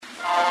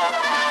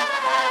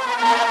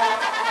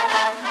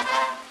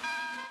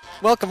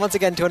Welcome once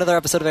again to another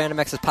episode of Random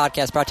Access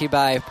Podcast, brought to you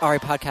by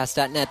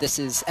RAPodcast.net. This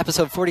is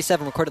episode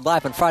 47, recorded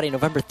live on Friday,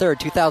 November 3rd,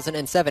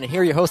 2007. And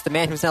here your host, the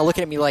man who's now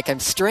looking at me like I'm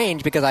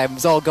strange because I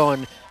was all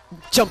going,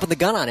 jumping the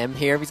gun on him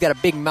here. He's got a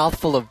big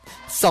mouthful of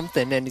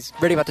something, and he's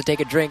ready about to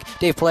take a drink.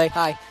 Dave Play,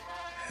 hi.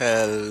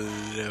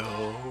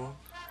 Hello.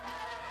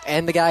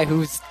 And the guy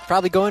who's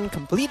probably going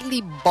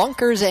completely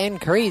bonkers and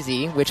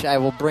crazy, which I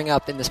will bring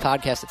up in this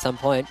podcast at some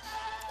point.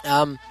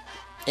 Andy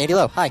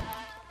Lowe, hi.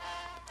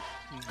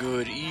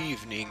 Good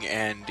evening,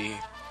 Andy.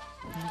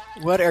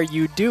 What are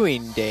you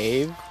doing,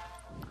 Dave?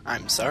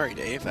 I'm sorry,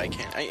 Dave. I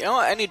can't.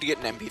 I need to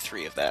get an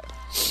MP3 of that.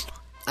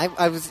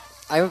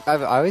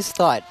 I've always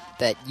thought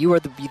that you were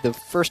be the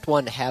first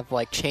one to have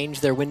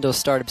change their Windows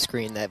startup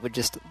screen that would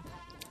just.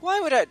 Why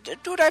would I?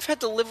 Dude, I've had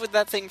to live with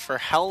that thing for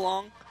how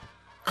long?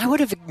 I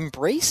would have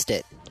embraced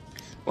it.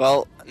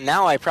 Well,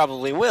 now I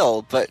probably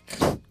will, but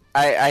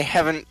I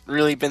haven't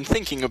really been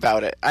thinking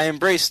about it. I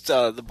embraced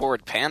the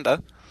board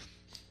Panda.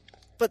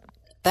 But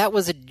that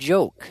was a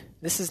joke.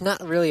 This is not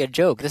really a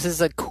joke. This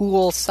is a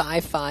cool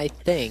sci-fi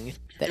thing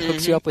that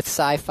hooks you up with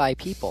sci-fi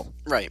people.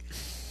 Right.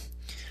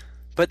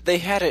 But they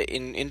had it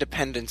in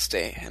Independence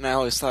Day, and I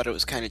always thought it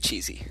was kind of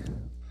cheesy.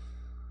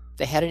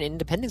 They had an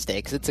Independence Day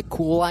because it's a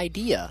cool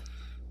idea.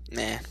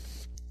 Nah.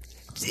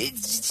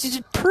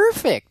 It's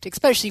perfect,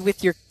 especially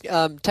with your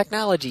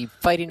technology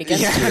fighting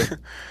against you.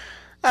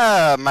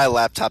 My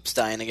laptop's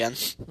dying again.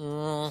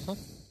 Mm-hmm.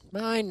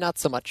 Mine, not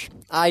so much.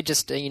 I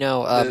just,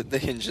 the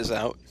hinge is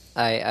out.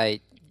 I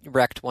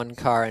wrecked one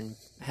car and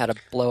had a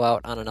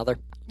blowout on another.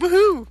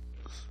 Woohoo!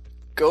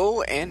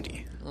 Go,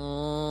 Andy.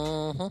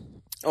 Mm-hmm.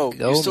 Oh,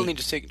 Go you still me. need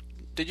to take...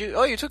 Did you?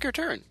 Oh, you took your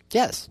turn.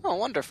 Yes. Oh,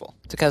 wonderful.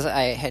 It's because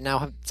I had now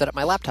have set up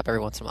my laptop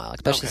every once in a while,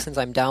 especially since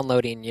I'm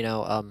downloading,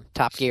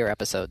 Top Gear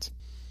episodes.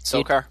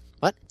 SoCar?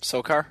 What?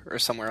 SoCar or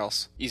somewhere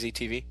else? Easy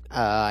TV?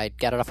 I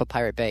got it off of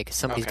Pirate Bay because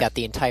somebody's got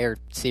the entire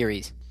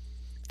series.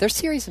 Their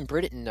series in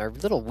Britain are a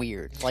little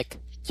weird.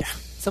 Yeah.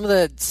 Some of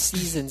the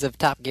seasons of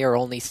Top Gear are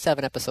only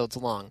 7 episodes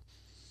long.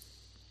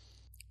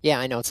 Yeah,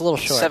 I know, it's a little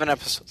short. 7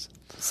 episodes.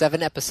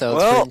 7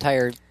 episodes for an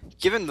entire...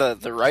 Given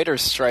the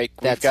writer's strike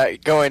we've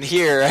got going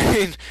here, I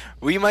mean,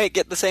 we might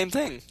get the same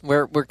thing.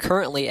 We're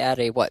currently at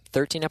a,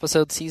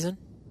 13-episode season?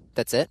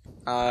 That's it?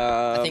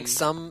 I think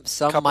some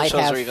might shows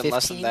have are even 15.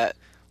 less than that.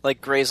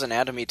 Like Grey's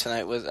Anatomy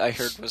tonight I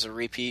heard was a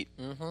repeat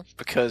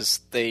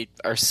because they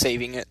are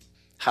saving it.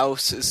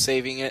 House is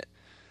saving it.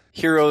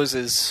 Heroes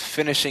is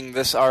finishing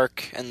this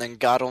arc, and then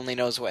God only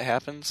knows what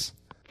happens.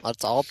 Well,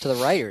 it's all up to the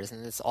writers,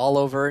 and it's all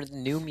over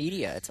new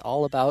media. It's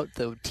all about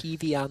the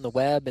TV on the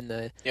web and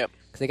the... Yep.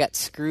 Because they got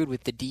screwed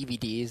with the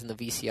DVDs and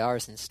the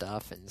VCRs and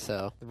stuff, and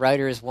so the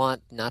writers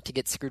want not to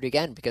get screwed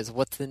again, because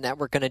what's the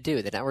network going to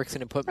do? The network's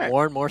going to put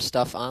more and more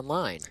stuff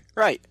online.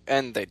 Right,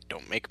 and they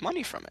don't make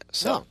money from it.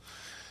 So, No.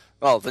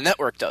 Well, the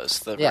network does,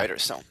 the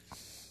writers don't.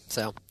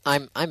 So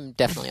I'm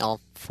definitely all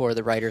for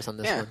the writers on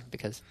this one,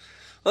 because...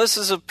 Well, this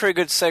is a pretty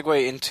good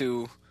segue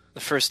into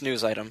the first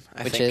news item,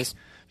 I think. Which is?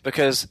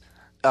 Because,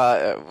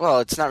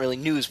 it's not really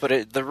news,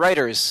 but the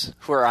writers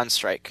who are on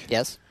strike.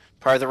 Yes?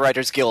 Part of the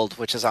Writers Guild,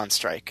 which is on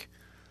strike.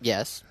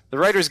 Yes. The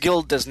Writers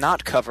Guild does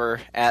not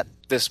cover, at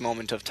this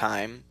moment of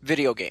time,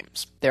 video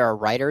games. There are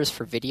writers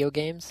for video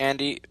games?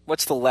 Andy,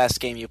 what's the last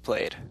game you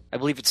played? I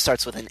believe it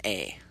starts with an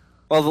A.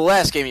 Well, the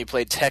last game you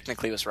played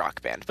technically was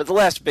Rock Band, but the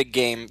last big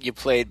game you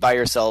played by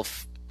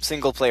yourself,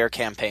 single-player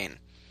campaign.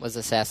 Was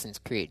Assassin's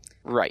Creed.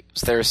 Right.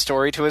 Was there a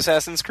story to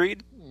Assassin's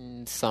Creed?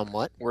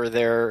 Somewhat. Was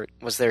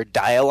there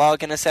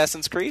dialogue in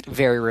Assassin's Creed?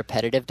 Very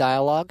repetitive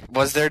dialogue?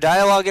 Was there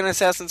dialogue in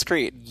Assassin's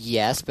Creed?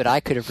 Yes, but I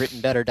could have written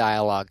better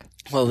dialogue.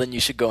 Well, then you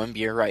should go and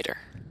be a writer.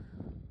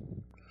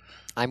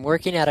 I'm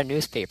working at a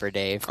newspaper,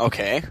 Dave.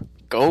 Okay.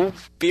 Go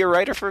be a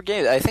writer for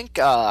games. I think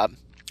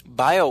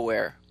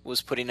BioWare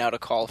was putting out a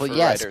call for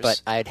yes, writers.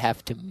 but I'd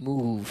have to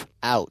move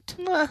out.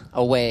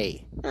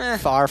 Away.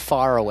 Far,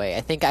 far away.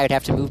 I think I'd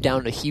have to move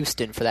down to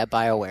Houston for that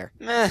BioWare.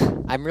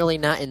 I'm really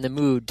not in the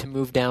mood to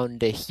move down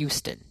to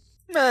Houston.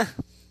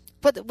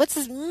 But what's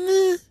this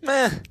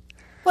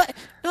What?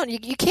 No,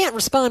 you can't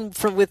respond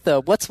with the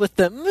what's with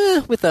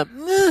the with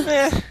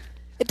the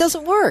It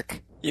doesn't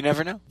work. You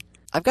never know.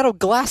 I've got a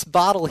glass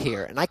bottle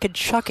here, and I could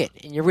chuck it,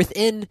 and you're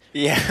within...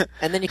 Yeah.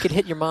 And then you could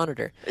hit your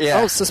monitor.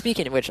 Yeah. Oh, so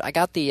speaking of which, I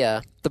got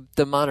the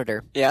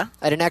monitor. Yeah?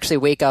 I didn't actually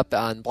wake up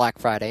on Black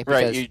Friday.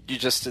 Because, right, you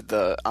just did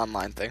the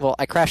online thing. Well,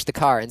 I crashed the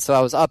car, and so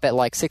I was up at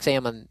 6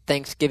 a.m. on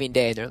Thanksgiving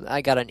Day, and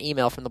I got an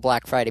email from the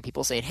Black Friday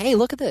people saying, hey,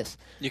 look at this.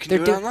 You can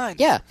do it online.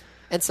 Yeah.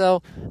 And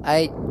so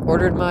I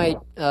ordered my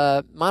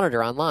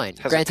monitor online.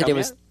 Has Granted, it come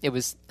yet? it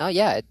was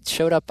it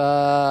showed up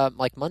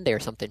Monday or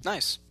something.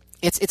 Nice.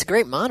 It's a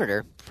great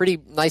monitor. Pretty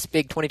nice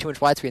big 22-inch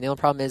widescreen. The only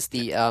problem is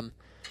the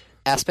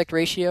aspect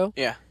ratio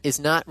is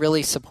not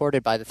really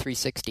supported by the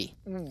 360.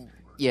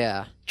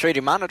 Yeah.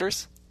 Trading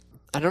monitors.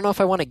 I don't know if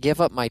I want to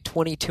give up my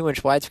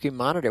 22-inch widescreen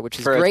monitor, which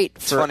is for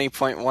great for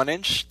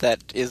 20.1-inch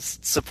that is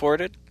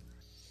supported.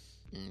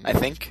 I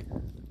think.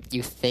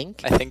 You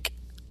think? I think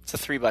it's a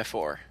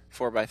 3x4,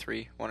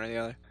 4x3, one or the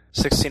other.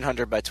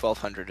 1600 by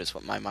 1200 is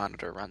what my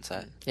monitor runs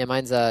at. Yeah,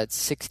 mine's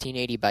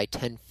 1680 by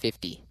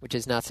 1050, which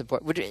is not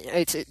support.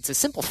 It's a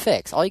simple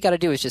fix. All you got to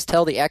do is just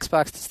tell the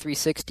Xbox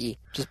 360,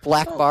 just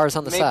black bars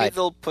on the side. Maybe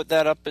they'll put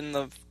that up in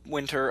the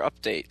fall-winter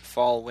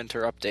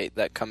update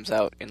that comes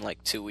out in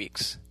like 2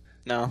 weeks.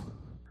 No?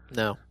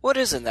 No. What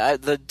is in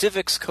that? The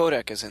DivX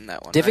codec is in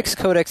that one, DivX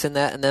right? codec's in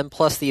that, and then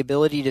plus the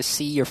ability to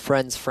see your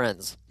friends'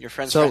 friends. Your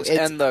friends' So friends,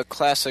 and the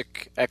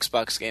classic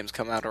Xbox games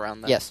come out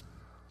around that. Yes.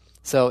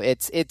 So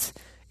it's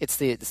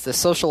the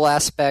social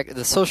aspect,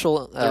 the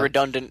social... the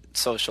redundant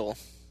social.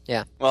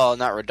 Yeah. Well,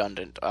 not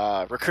redundant.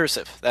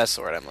 Recursive. That's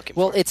the word I'm looking for.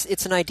 Well,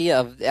 it's an idea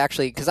of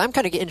actually, because I'm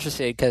kind of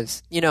interested,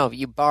 because,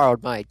 you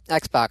borrowed my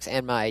Xbox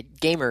and my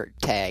gamer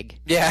tag.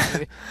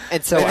 Yeah.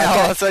 And so and now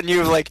all of a sudden you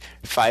have like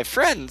 5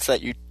 friends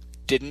that you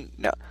didn't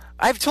know.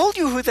 I've told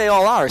you who they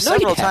all are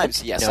several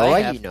times. Yes, no,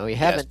 I have. No, you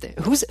haven't.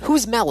 Yes.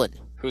 Who's Melon?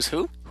 Who's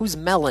who? Who's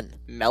Melon?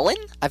 Melon?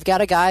 I've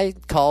got a guy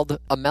called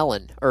a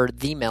Melon, or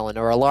the Melon,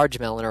 or a large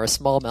Melon, or a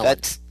small Melon.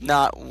 That's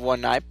not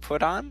one I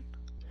put on.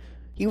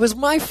 He was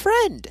my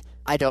friend.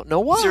 I don't know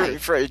why.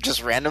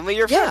 Just randomly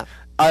your friend?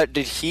 Yeah.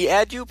 Did he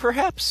add you,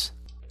 perhaps?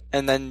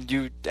 And then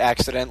you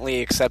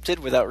accidentally accepted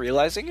without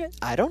realizing it?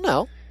 I don't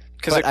know.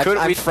 Because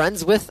I'm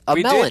friends with a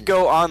Melon. We did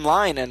go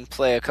online and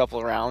play a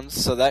couple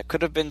rounds, so that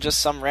could have been just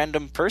some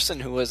random person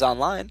who was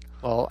online.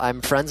 Well,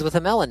 I'm friends with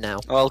a Melon now.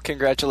 Well,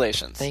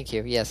 congratulations. Thank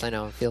you. Yes, I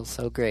know. It feels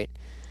so great.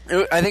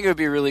 I think it would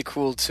be really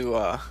cool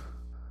to...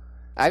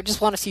 I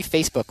just want to see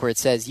Facebook where it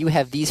says, you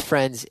have these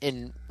friends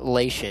in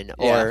relation,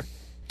 or...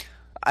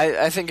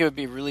 I think it would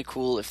be really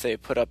cool if they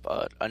put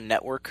up a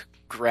network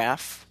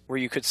graph where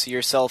you could see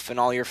yourself and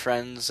all your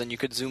friends, and you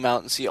could zoom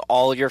out and see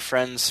all your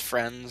friends'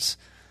 friends.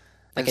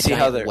 Like and a see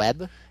how they're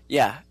web?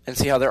 Yeah, and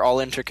see how they're all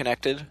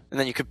interconnected. And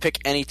then you could pick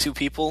any 2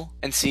 people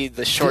and see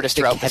the shortest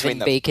route between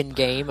them. The Kevin Bacon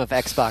game of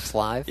Xbox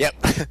Live? Yep.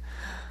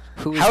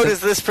 How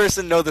does this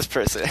person know this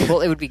person?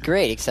 Well, it would be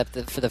great, except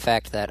for the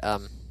fact that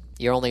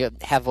you only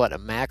have, a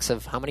max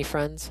of how many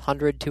friends?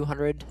 100,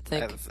 200, I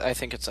think? I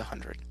think it's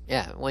 100.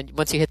 Yeah,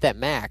 once you hit that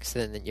max,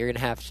 then you're going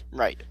to have...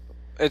 Right.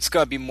 It's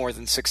going to be more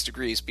than 6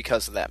 degrees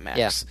because of that max.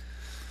 Yeah.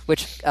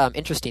 Which,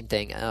 interesting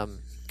thing,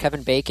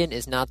 Kevin Bacon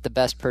is not the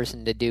best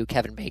person to do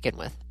Kevin Bacon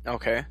with.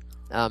 Okay.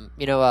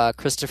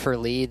 Christopher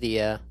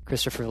Lee,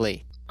 Christopher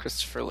Lee.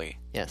 Christopher Lee.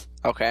 Yes.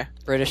 Okay.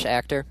 British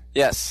actor.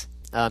 Yes.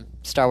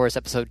 Star Wars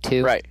Episode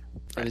 2. Right.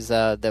 It was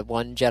the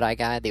one Jedi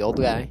guy, the old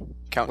guy.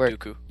 Count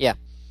Dooku. Yeah.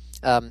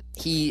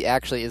 He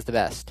actually is the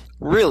best.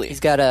 Really?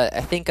 He's got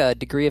I think a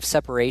degree of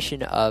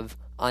separation of,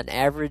 on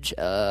average,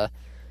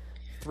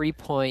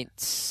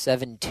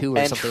 3.72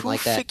 or something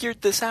like that. And who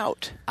figured this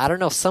out? I don't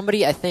know.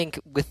 Somebody, I think,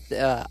 with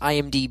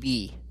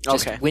IMDb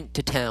just went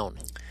to town.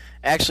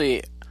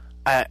 Actually,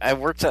 I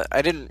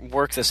didn't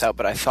work this out,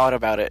 but I thought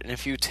about it. And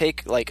if you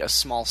take like a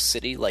small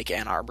city like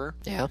Ann Arbor,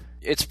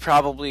 it's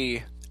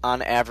probably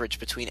on average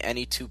between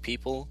any 2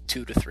 people,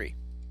 2 to 3.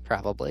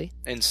 Probably.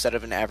 Instead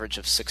of an average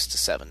of 6 to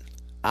 7.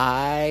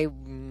 I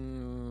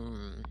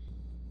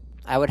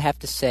would have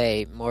to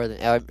say more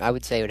than... I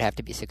would say it would have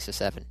to be 6 to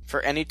 7.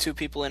 For any 2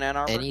 people in Ann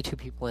Arbor? Any 2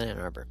 people in Ann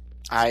Arbor.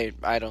 I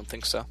don't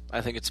think so.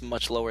 I think it's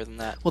much lower than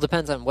that. Well,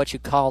 depends on what you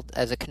call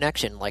as a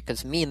connection. Like,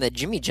 because me and the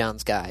Jimmy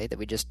John's guy that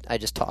I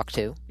just talked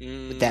to,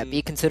 would that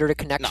be considered a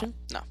connection?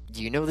 No.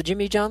 Do you know the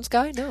Jimmy John's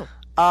guy? No.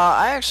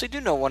 I actually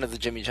do know one of the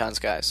Jimmy John's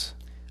guys.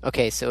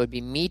 Okay, so it would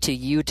be me to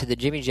you to the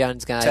Jimmy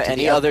John's guy. To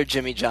any other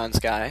Jimmy John's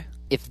guy.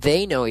 If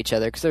they know each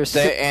other, because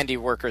the Andy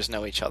workers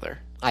know each other.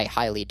 I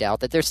highly doubt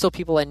that. There's still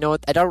people I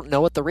don't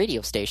know at the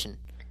radio station.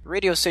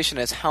 Radio station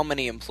has how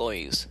many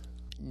employees?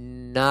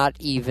 Not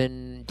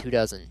even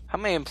 24. How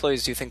many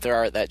employees do you think there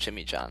are at that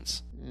Jimmy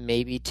John's?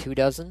 Maybe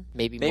 24,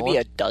 maybe more. Maybe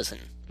a dozen.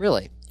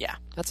 Really? Yeah.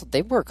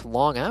 They work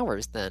long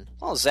hours then.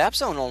 Well,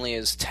 ZapZone only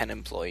has 10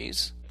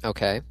 employees.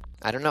 Okay.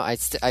 I don't know. I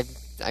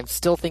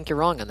still think you're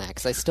wrong on that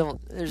because I still.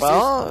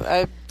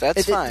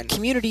 That's fine.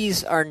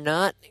 Communities are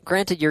not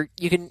granted.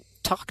 You can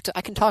talk to.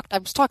 I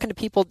was talking to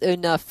people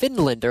in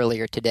Finland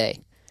earlier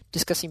today,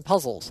 discussing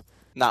puzzles.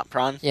 Not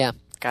prawn. Yeah.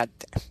 God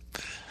damn.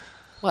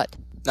 What?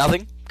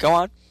 Nothing. Go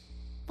on.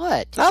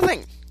 What?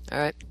 Nothing. All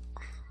right.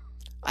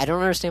 I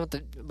don't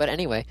understand but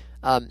anyway.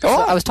 Go so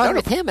on. I was talking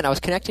with him, and I was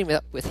connecting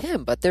with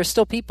him, but there's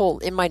still people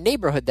in my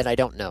neighborhood that I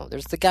don't know.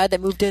 There's the guy that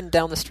moved in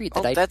down the street.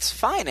 That's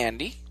fine,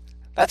 Andy.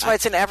 That's why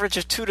it's an average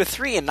of 2 to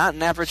 3 and not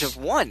an average of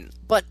 1.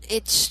 But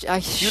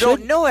you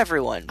don't know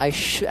everyone. I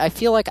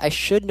feel like I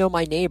should know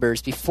my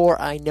neighbors before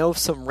I know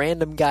some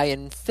random guy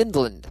in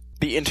Finland.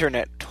 The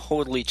internet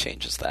totally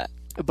changes that.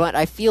 But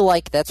I feel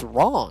like that's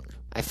wrong.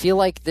 I feel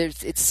like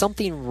it's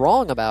something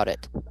wrong about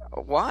it.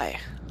 Why?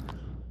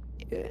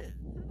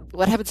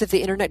 What happens if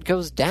the internet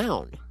goes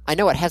down? I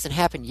know it hasn't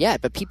happened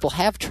yet, but people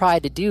have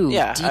tried to do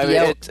DDL. I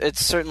mean,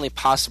 it's certainly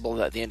possible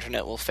that the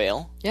internet will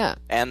fail. Yeah.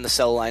 And the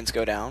cell lines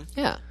go down.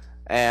 Yeah.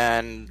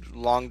 And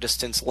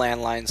long-distance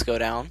landlines go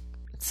down.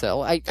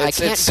 So I can't it's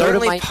go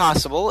certainly to my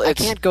possible. I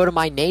can't go to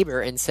my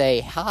neighbor and say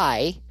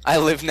hi. I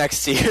live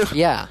next to you.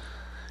 Yeah.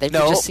 That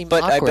would just seem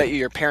awkward. I bet you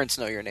your parents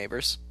know your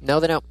neighbors. No,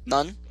 they don't.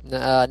 None?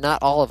 Not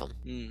all of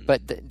them.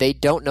 But they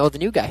don't know the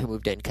new guy who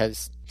moved in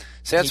because...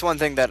 See, that's one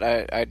thing that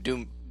I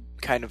do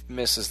kind of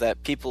miss is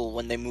that people,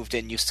 when they moved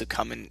in, used to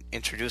come and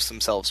introduce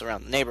themselves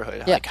around the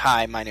neighborhood. Yeah. Like,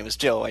 hi, my name is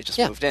Joe. I just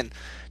moved in.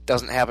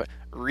 Doesn't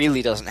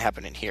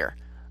happen in here.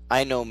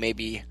 I know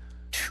maybe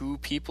 2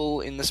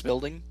 people in this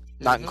building,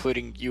 not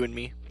including you and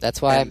me.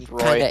 That's why and I'm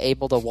Roy. kind of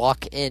able to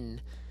walk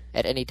in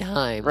at any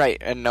time. Right,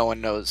 and no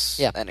one knows.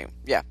 Yeah.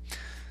 Yeah.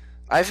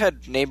 I've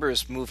had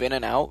neighbors move in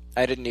and out.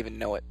 I didn't even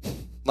know it.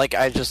 Like,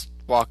 I just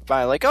walked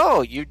by, like,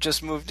 oh, you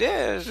just moved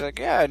in. It's like,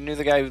 yeah, I knew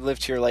the guy who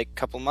lived here, like, a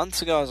couple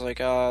months ago. I was like,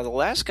 the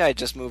last guy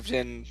just moved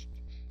in,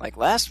 like,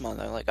 last month.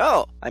 I'm like,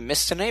 oh, I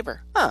missed a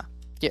neighbor. Huh.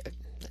 Yeah.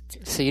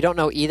 So you don't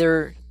know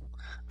either...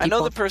 I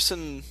know the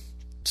person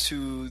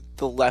to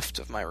the left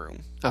of my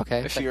room. Okay.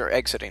 If you're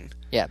exiting.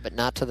 Yeah, but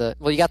not to the...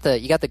 Well, you got the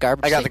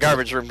garbage... I got thing the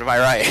garbage room to my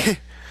right.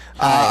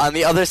 On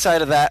the other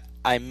side of that,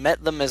 I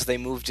met them as they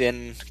moved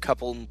in a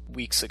couple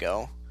weeks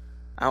ago.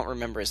 I don't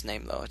remember his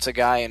name, though. It's a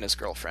guy and his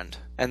girlfriend.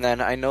 And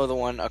then I know the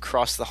one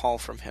across the hall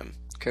from him,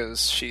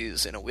 because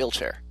she's in a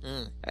wheelchair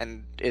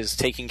and is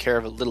taking care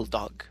of a little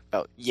dog,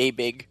 about yay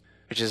big,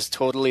 which is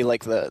totally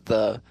like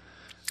the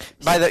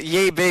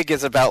yay big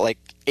is about like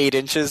 8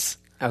 inches.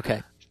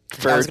 Okay.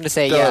 I was going to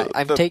say,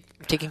 I'm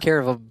taking care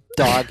of a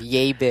dog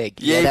yay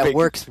big. Yay that big.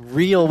 works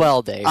real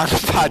well, Dave. On a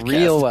podcast,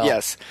 real well.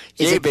 yes.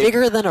 Is Yay it big.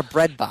 bigger than a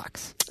bread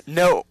box?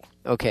 No.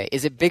 Okay.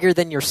 Is it bigger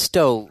than your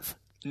stove?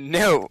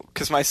 No,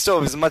 because my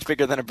stove is much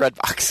bigger than a bread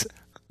box.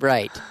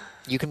 Right.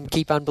 You can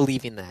keep on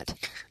believing that.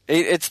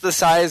 It's the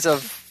size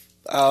of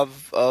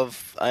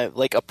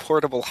like a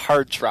portable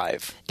hard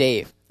drive.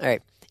 Dave, all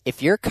right.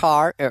 If your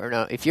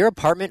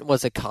apartment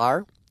was a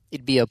car,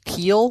 it'd be a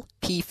Peel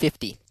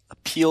P50. A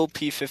Peel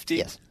P50?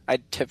 Yes. I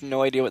have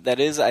no idea what that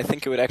is. I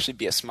think it would actually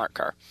be a smart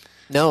car.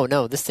 No,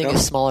 this thing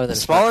is smaller than a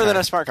smart car. Smaller than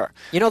a smart car.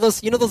 You know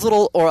those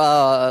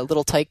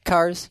little tyke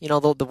cars? You know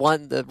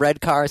the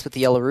red cars with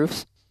the yellow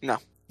roofs? No.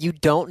 You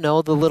don't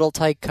know the little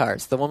tyke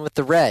cars, the one with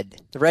the red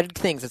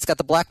things. It's got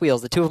the black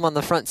wheels. The 2 of them on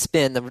the front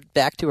spin. The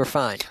back 2 are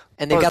fine,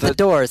 and they've got the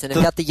doors, and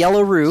they've got the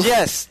yellow roof.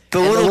 Yes, the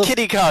little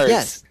kitty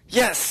cars.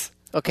 Yes.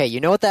 Okay, you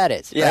know what that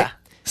is. Yeah. Right?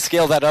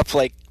 Scale that up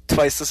like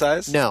twice the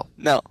size. No.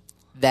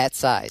 That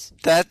size.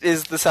 That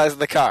is the size of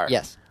the car.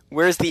 Yes.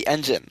 Where's the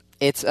engine?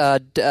 It's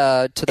to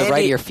the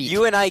right of your feet.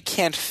 You and I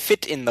can't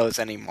fit in those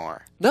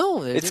anymore.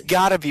 No, it's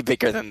got to be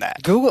bigger than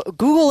that.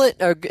 Google it.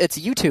 Or it's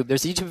YouTube.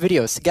 There's a YouTube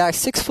video. A guy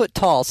 6 foot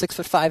tall,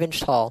 6'5"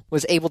 tall,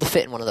 was able to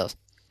fit in one of those.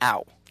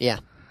 Ow. Yeah.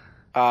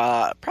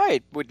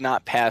 Probably would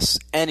not pass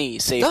any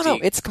safety. No,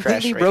 it's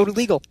completely crash road rating.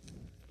 legal.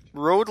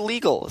 Road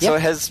legal. Yep. So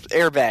it has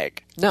airbag.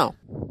 No,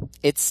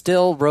 it's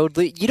still road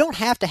legal. You don't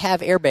have to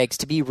have airbags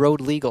to be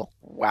road legal.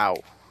 Wow.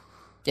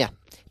 Yeah.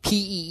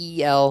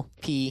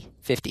 PEELP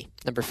 50,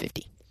 number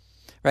 50.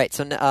 Right,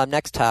 so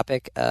next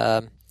topic.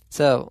 Where do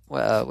you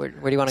want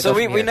to go So from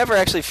we here? never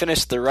actually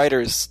finished the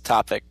writers'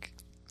 topic.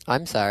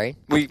 I'm sorry.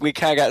 We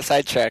kind of got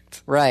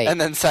sidetracked. Right. And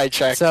then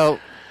sidetracked. So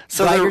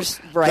the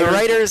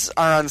writers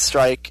are on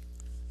strike,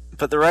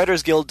 but the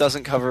Writers Guild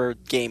doesn't cover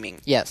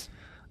gaming. Yes.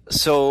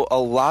 So a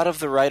lot of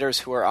the writers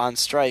who are on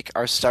strike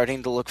are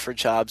starting to look for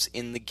jobs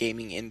in the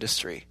gaming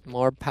industry.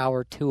 More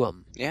power to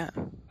them. Yeah.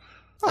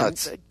 Oh,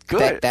 that's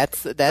good.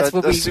 That's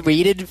what we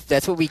waited.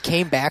 That's what we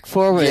came back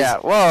for. Yeah.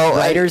 Well,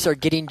 writers are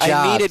getting jobs.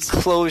 I needed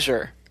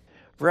closure.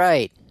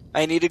 Right.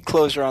 I needed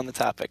closure on the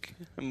topic.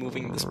 I'm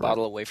moving this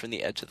bottle away from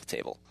the edge of the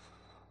table.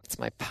 It's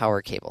my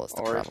power cable. Is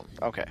the problem.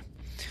 Okay.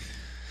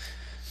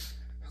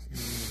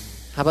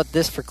 How about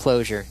this for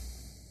closure?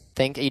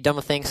 Are you done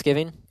with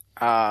Thanksgiving?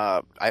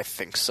 I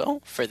think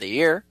so for the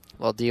year.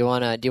 Well, do you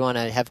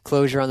wanna have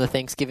closure on the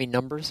Thanksgiving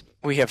numbers?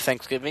 We have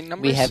Thanksgiving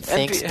numbers. We have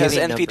Thanksgiving Has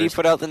numbers. NPD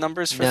put out the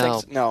numbers for No.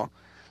 Thanksgiving? No.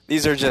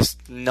 These are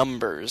just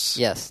numbers.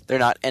 Yes, They're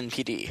not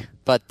NPD.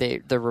 but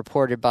they're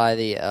reported by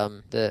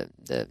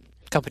the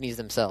companies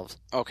themselves.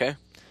 Okay.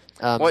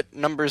 What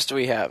numbers do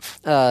we have?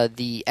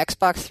 The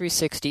Xbox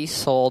 360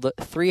 sold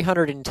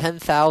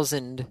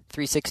 310,000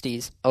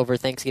 360s over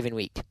Thanksgiving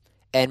week,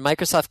 and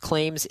Microsoft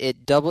claims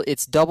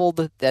it's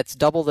doubled. That's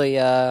double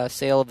the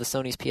sale of the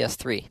Sony's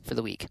PS3 for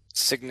the week.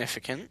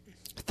 Significant.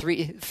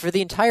 For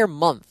the entire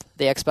month,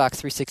 the Xbox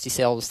 360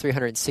 sale was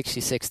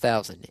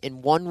 366,000.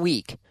 In 1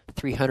 week,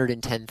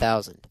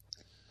 310,000.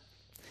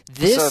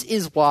 This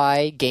is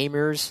why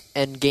gamers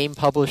and game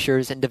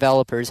publishers and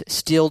developers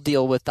still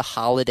deal with the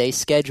holiday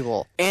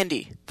schedule.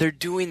 Andy, they're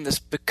doing this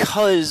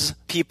because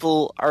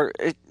people are...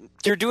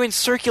 You're doing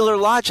circular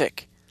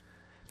logic.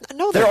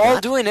 No, They're all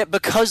not. doing it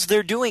because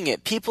they're doing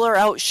it. People are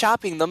out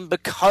shopping them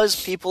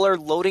because people are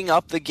loading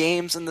up the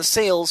games and the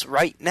sales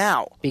right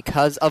now.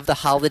 Because of the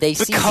holiday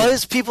season.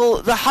 Because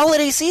the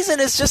holiday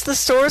season is just the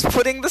stores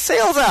putting the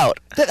sales out.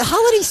 The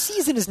holiday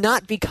season is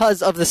not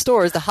because of the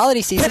stores. The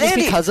holiday season is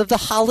because of the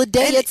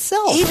holiday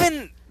itself.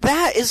 Even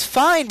that is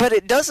fine, but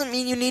it doesn't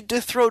mean you need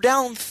to throw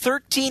down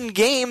 13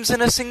 games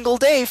in a single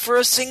day for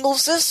a single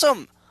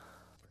system.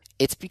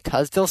 It's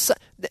because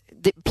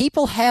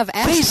people have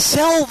access. They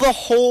sell the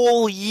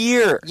whole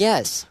year.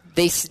 Yes,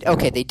 They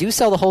do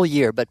sell the whole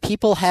year, but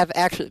people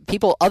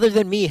other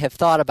than me have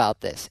thought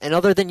about this, and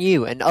other than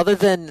you, and other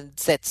than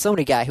that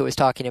Sony guy who was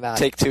talking about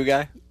Take-Two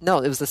guy? No,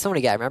 it was the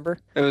Sony guy, remember?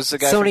 It was the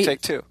guy from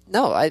Take-Two.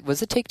 No,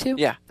 was it Take-Two?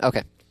 Yeah.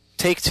 Okay.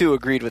 Take-Two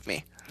agreed with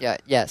me. Yeah,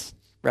 yes,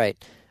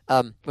 right.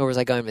 Where was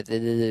I going with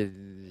it?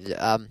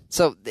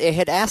 So they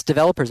had asked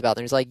developers about it,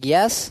 and he's like,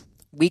 yes,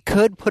 we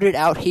could put it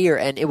out here,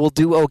 and it will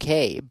do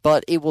okay,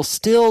 but it will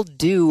still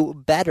do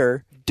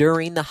better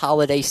during the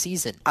holiday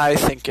season. I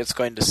think it's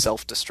going to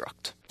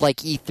self-destruct. Like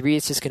E3,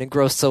 it's just going to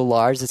grow so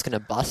large, it's going to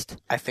bust.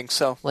 I think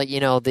so. Like,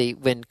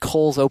 when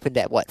Kohl's opened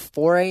at,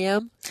 4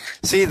 a.m.?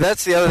 See,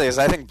 that's the other thing, is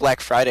I think Black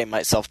Friday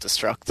might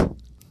self-destruct.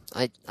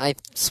 I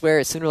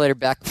swear, sooner or later,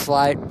 Black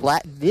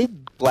Friday.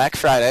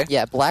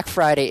 Yeah, Black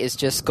Friday is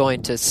just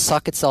going to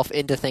suck itself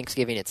into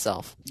Thanksgiving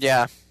itself.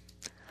 Yeah.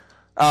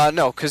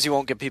 No, because you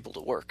won't get people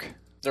to work.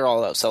 They're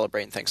all out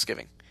celebrating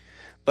Thanksgiving.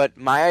 But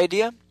my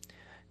idea,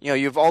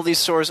 you have all these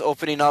stores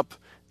opening up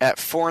at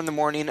 4 in the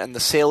morning and the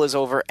sale is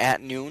over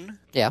at noon.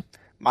 Yeah.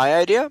 My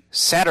idea,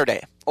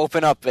 Saturday,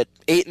 open up at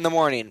 8 in the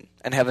morning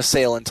and have a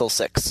sale until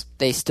 6.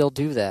 They still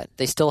do that.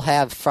 They still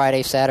have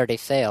Friday, Saturday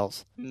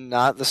sales.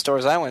 Not the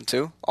stores I went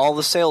to. All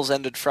the sales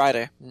ended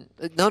Friday.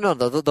 No,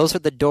 those are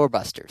the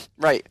doorbusters.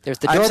 Right. There's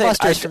the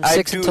doorbusters from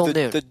 6 until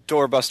noon. The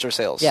doorbuster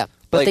sales. Yeah.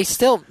 But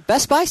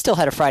Best Buy still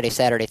had a Friday,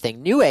 Saturday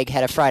thing. Newegg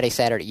had a Friday,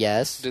 Saturday,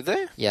 yes. Did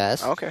they?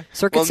 Yes. Okay.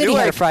 Circuit City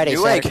had a Friday,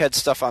 Saturday. Newegg had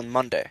stuff on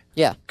Monday.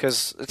 Yeah.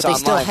 Because it's online. They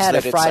still had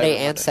a Friday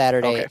and Monday.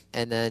 Saturday, okay.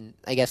 And then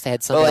I guess they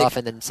had Sunday off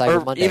and then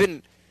Cyber Monday.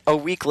 Even a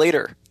week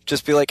later,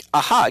 just be like,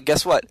 aha,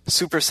 guess what?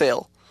 Super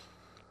sale.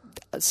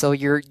 So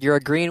you're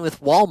agreeing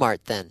with Walmart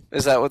then?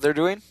 Is that what they're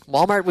doing?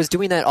 Walmart was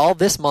doing that all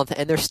this month,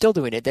 and they're still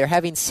doing it. They're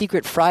having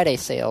Secret Friday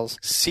sales.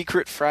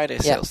 Secret Friday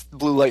sales.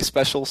 Blue light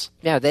specials.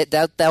 Yeah,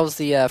 that was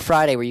the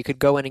Friday where you could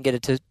go in and get a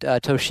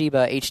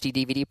Toshiba HD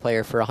DVD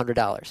player for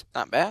 $100.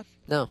 Not bad.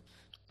 No.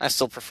 I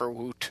still prefer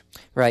Woot.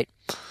 Right.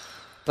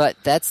 But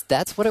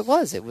that's what it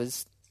was. It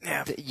was.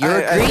 Yeah.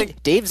 You're agreeing.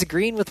 Dave's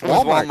agreeing with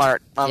Walmart.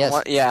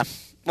 Yes. Yeah.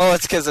 Well,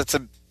 it's because it's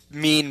a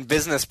mean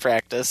business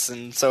practice,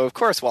 and so of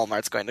course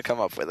Walmart's going to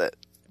come up with it.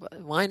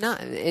 Why not?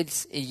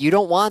 You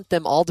don't want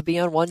them all to be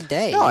on one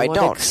day. No, I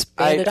don't.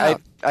 Expand it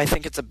out. I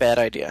think it's a bad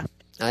idea.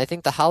 I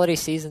think the holiday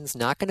season's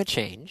not going to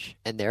change,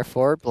 and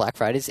therefore Black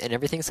Fridays and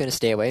everything's going to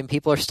stay away, and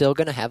people are still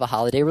going to have a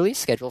holiday release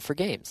schedule for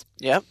games.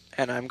 Yep,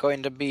 and I'm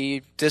going to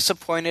be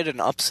disappointed and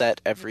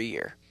upset every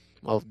year.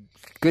 Well,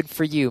 good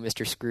for you,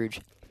 Mr.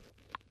 Scrooge.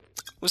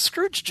 Was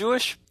Scrooge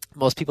Jewish?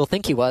 Most people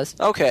think he was.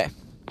 Okay.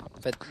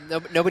 But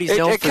nobody's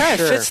known for sure. It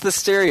kind of fits the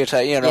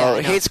stereotype,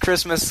 Yeah, hates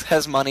Christmas,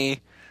 has money.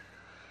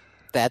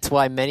 That's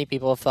why many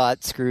people have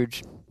thought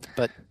Scrooge,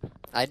 but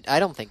I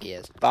don't think he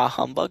is. Bah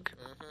humbug.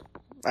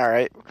 Mm-hmm. All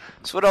right.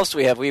 So what else do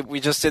we have? We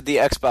just did the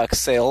Xbox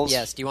sales.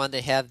 Yes. Do you want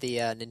to have the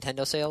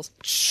Nintendo sales?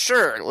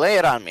 Sure. Lay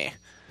it on me.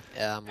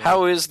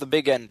 How is the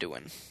Big N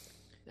doing?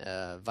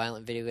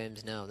 Violent video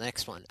games, no.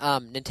 Next one.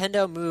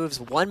 Nintendo moves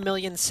 1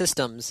 million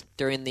systems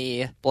during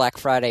the Black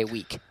Friday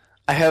week.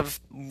 I have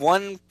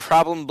one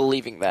problem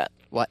believing that.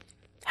 What?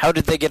 How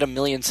did they get 1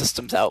 million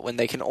systems out when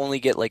they can only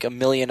get like 1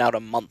 million out a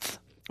month?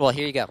 Well,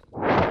 here you go.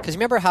 Because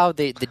remember how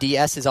the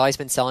DS has always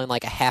been selling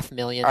like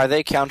 500,000? Are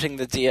they counting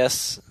the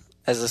DS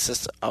as a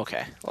system?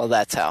 Okay, well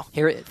that's how.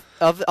 Here,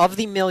 of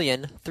the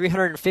million,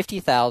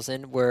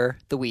 350,000 were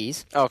the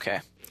Wiis.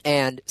 Okay.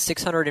 And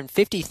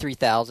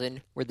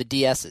 653,000 were the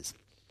DSs.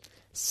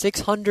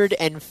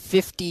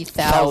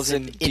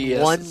 650,000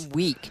 in 1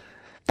 week.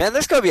 Man,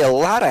 there's going to be a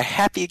lot of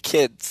happy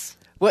kids.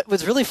 What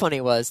was really funny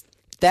was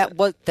that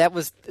was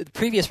the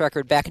previous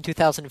record back in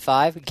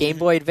 2005. Game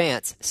Boy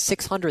Advance,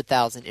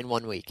 600,000 in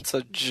 1 week.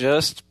 So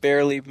just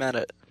barely met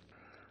it.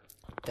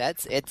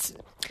 It's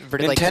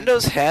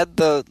Nintendo's had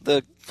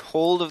the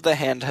hold of the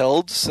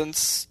handheld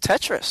since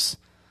Tetris.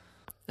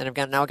 And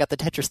I got the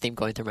Tetris theme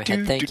going through my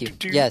head. Thank you.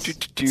 Yes.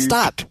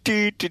 Stop.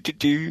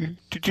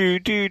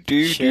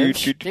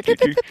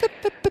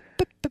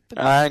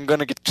 I'm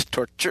gonna get to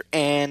torture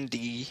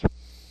Andy.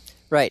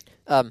 Right.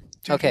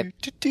 Okay.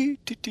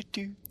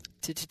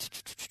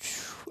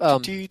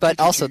 But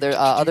also there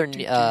are other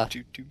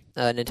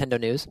Nintendo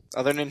news.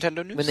 Other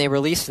Nintendo news? When they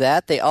released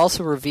that, they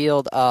also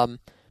revealed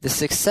the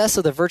success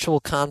of the Virtual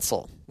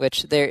Console,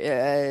 which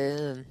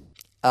they're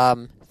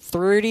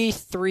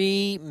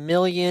 $33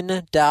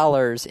 million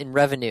in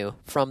revenue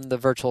from the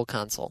Virtual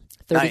Console.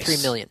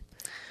 $33 million.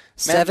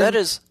 Man, that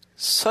is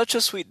such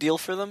a sweet deal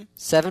for them.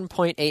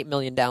 7.8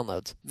 million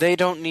downloads. They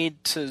don't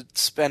need to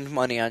spend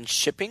money on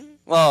shipping.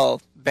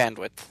 Well,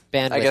 bandwidth.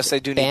 I guess they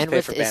do need to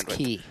pay for bandwidth. Bandwidth is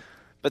key.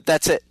 But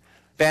that's it.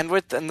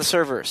 Bandwidth and the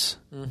servers.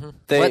 Mm-hmm.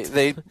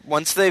 They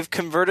once they've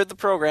converted the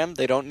program,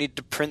 they don't need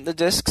to print the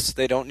discs.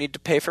 They don't need to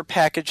pay for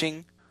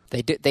packaging.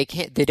 They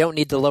don't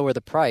need to lower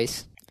the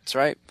price. That's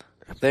right.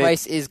 The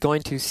price is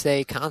going to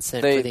stay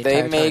constant for the entire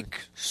They time. make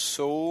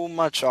so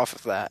much off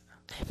of that.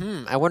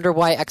 I wonder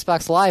why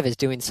Xbox Live is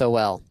doing so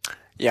well.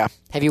 Yeah.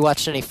 Have you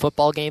watched any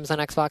football games on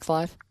Xbox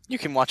Live? You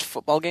can watch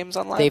football games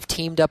online? They've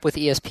teamed up with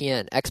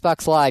ESPN.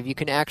 Xbox Live, you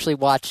can actually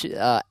watch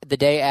the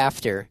day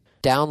after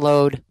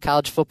download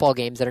college football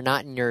games that are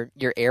not in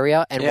your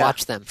area and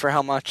watch them. For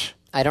how much?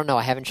 I don't know.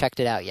 I haven't checked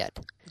it out yet.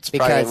 It's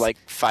probably like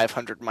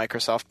 500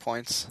 Microsoft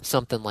points.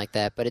 Something like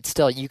that. But it's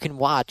still, you can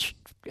watch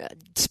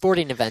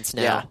sporting events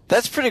now. Yeah,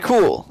 that's pretty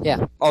cool.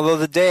 Yeah. Although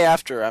the day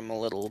after, I'm a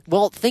little...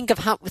 Well, think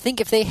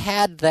if they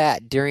had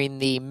that during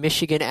the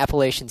Michigan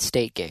Appalachian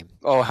State game.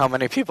 Oh, how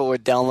many people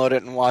would download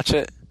it and watch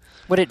it?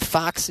 What did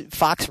Fox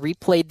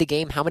replayed the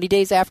game how many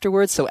days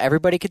afterwards so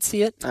everybody could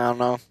see it? I don't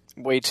know.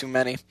 Way too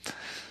many.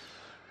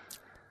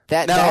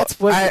 That's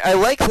what I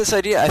like this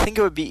idea. I think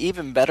it would be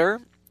even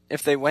better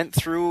if they went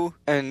through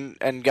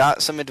and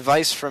got some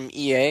advice from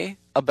EA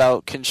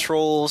about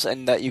controls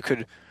and that you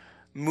could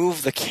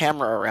move the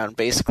camera around,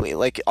 basically.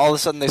 Like, all of a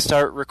sudden they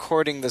start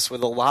recording this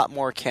with a lot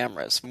more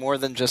cameras, more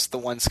than just the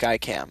one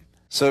Skycam.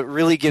 So it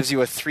really gives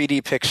you a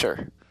 3D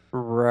picture.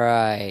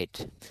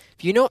 Right.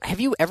 Have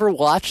you ever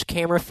watched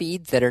camera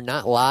feeds that are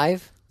not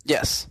live?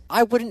 Yes.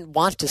 I wouldn't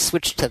want to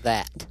switch to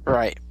that.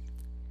 Right.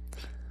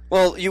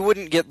 Well, you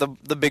wouldn't get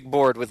the big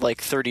board with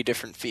like 30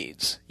 different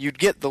feeds. You'd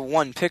get the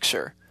one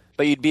picture,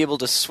 but you'd be able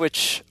to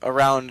switch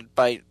around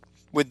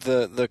with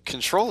the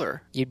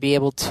controller. You'd be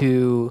able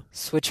to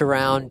switch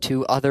around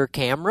to other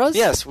cameras?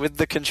 Yes, with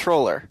the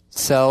controller.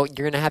 So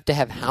you're going to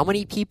have how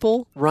many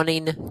people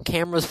running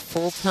cameras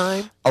full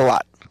time? A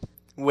lot.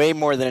 Way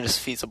more than is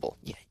feasible.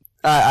 Yeah.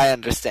 I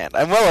understand.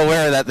 I'm well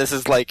aware that this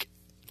is like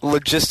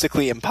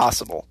logistically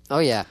impossible. Oh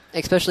yeah,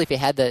 especially if you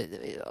had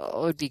it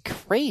would be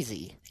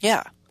crazy.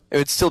 Yeah. It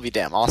would still be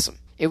damn awesome.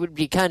 It would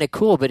be kind of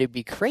cool, but it'd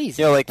be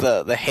crazy. You know, like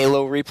the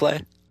Halo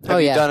replay?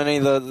 Have you done any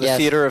of the Yes.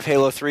 theater of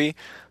Halo 3?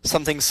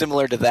 Something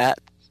similar to that?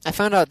 I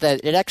found out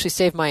that it actually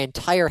saved my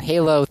entire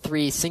Halo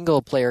 3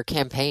 single-player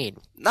campaign.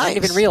 Nice. I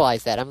didn't even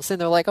realize that. I'm sitting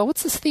there like, oh,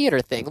 what's this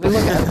theater thing? Let me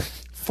look at it.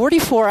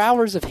 44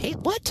 hours of Halo?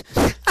 What?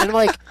 And I'm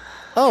like,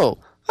 oh.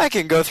 I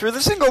can go through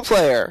the single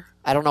player.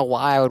 I don't know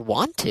why I would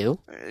want to.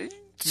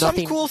 Some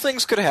cool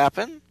things could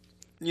happen.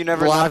 You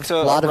never knocked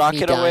a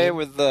rocket away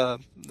with the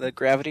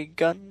gravity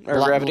gun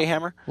or gravity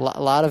hammer?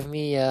 A lot of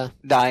me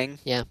dying.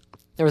 Yeah.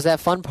 There was that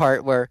fun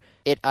part where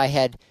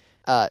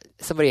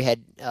somebody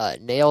had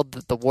nailed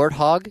the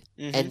warthog,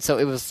 and so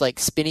it was like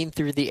spinning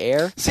through the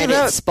air,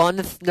 it spun.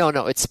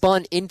 It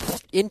spun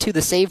into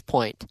the save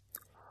point,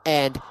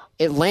 and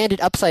it landed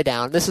upside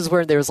down. This is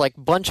where there was like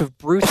a bunch of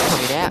Bruce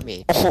coming at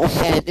me,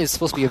 and it was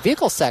supposed to be a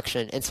vehicle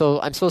section, and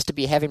so I'm supposed to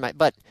be having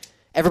but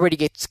everybody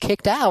gets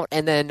kicked out,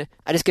 and then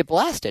I just get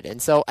blasted,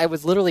 and so I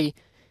was literally,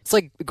 it's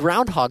like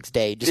Groundhog's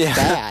Day, just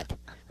bad.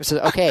 So,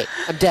 okay,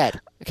 I'm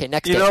dead. Okay,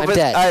 next day, I'm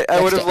dead.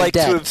 I would have liked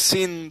to have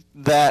seen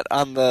that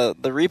on the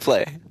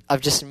replay. Of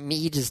just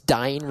me just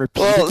dying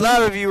repeatedly? Well,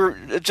 not of you,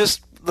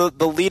 just the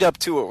lead up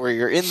to it, where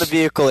you're in the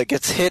vehicle, it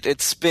gets hit, it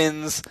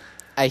spins,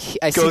 I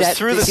goes see that,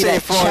 through the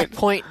save point.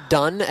 Checkpoint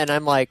done, and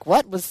I'm like,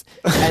 what was...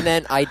 And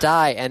then I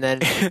die, and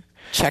then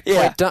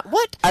checkpoint done.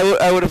 What?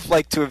 I would have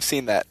liked to have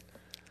seen that.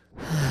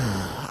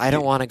 I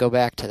don't want to go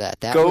back to that.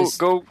 That was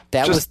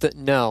the...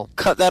 No.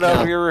 Cut that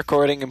out of your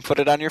recording and put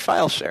it on your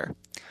file share.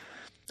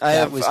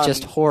 That was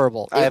just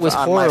horrible. It was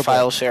horrible. My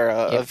file share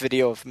a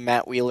video of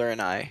Matt Wheeler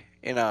and I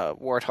in a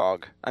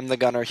Warthog. I'm the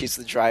gunner, he's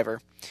the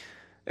driver.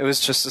 It was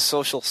just a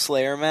social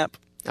Slayer map.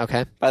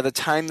 Okay. By the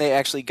time they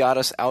actually got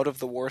us out of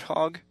the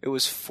Warthog, it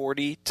was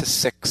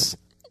 40-6.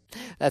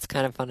 That's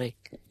kind of funny.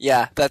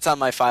 Yeah, that's on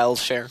my file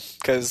share,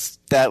 because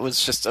that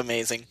was just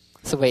amazing.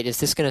 So wait, is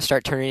this going to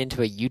start turning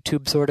into a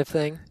YouTube sort of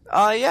thing?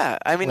 Yeah.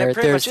 I mean, it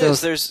pretty much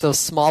is. There's those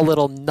small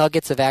little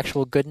nuggets of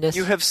actual goodness.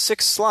 You have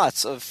 6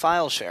 slots of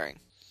file sharing.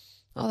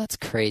 Oh, that's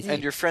crazy.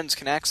 And your friends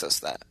can access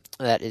that.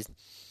 That is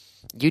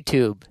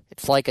YouTube.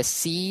 It's like a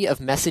sea of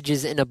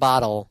messages in a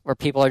bottle, where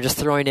people are just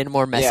throwing in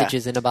more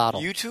messages in a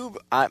bottle. YouTube,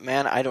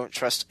 I don't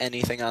trust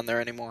anything on there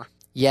anymore.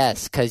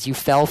 Yes, because you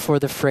fell for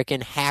the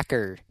frickin'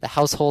 hacker, the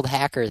household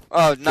hacker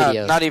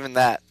videos. Not even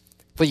that.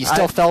 But you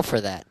still fell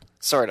for that.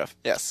 Sort of,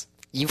 yes.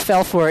 You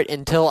fell for it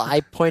until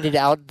I pointed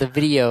out the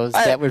videos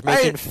that were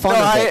making fun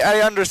of it.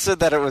 I understood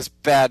that it was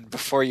bad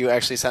before you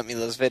actually sent me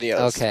those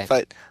videos. Okay.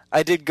 But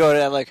I did go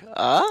to, I'm like,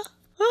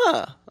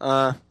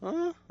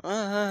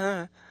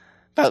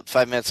 about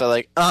 5 minutes, I'm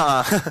like,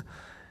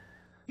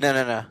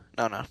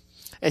 No.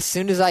 As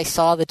soon as I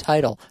saw the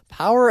title,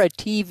 Power a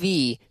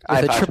TV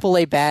with a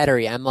AAA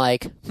battery, I'm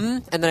like,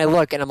 And then I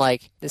look and I'm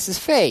like, this is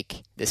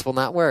fake. This will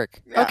not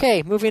work. Yeah.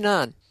 Okay, moving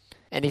on.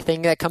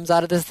 Anything that comes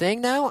out of this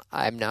thing now,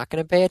 I'm not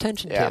going to pay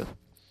attention to.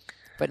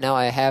 But now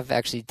I have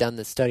actually done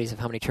the studies of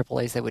how many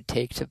AAAs that would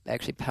take to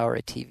actually power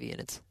a TV, and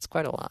it's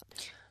quite a lot.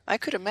 I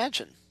could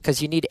imagine.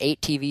 Because you need 8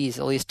 TVs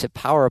at least to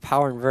power a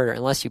power inverter,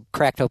 unless you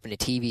cracked open a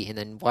TV and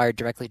then wired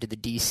directly to the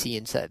DC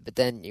instead. But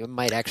then you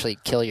might actually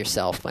kill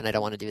yourself, and I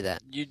don't want to do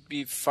that. You'd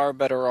be far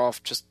better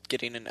off just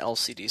getting an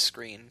LCD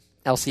screen.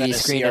 LCD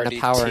screen and a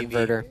power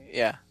inverter.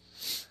 Yeah.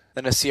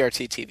 Than a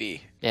CRT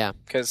TV. Yeah.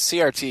 Because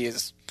CRT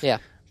is... Yeah.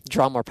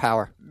 Draw more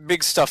power.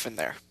 Big stuff in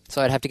there.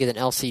 So I'd have to get an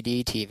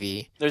LCD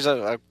TV. There's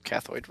a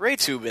cathode ray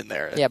tube in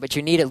there. Yeah, but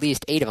you need at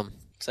least 8 of them.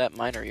 Is that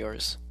mine or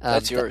yours?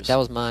 That's yours. That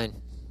was mine.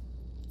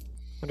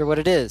 Wonder what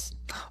it is.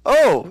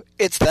 Oh,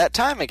 it's that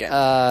time again.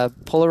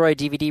 Polaroid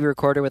DVD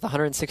recorder with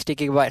 160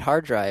 gigabyte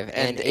hard drive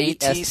and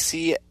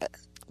ATSC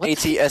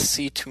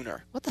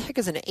tuner. What the heck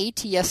is an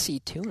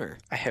ATSC tuner?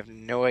 I have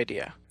no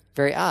idea.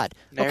 Very odd.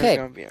 Never Okay,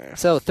 gonna be there.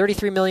 so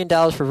 $33 million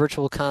for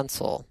Virtual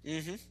Console.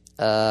 Mm-hmm.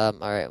 All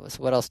right,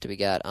 so what else do we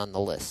got on the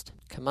list?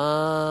 Come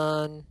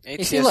on.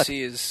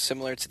 ATSC is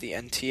similar to the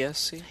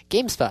NTSC?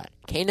 GameSpot,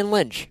 Kane and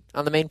Lynch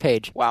on the main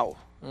page. Wow.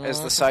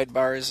 As the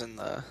sidebars and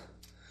the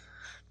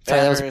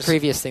Sorry, that was a banners.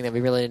 previous thing that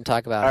we really didn't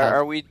talk about.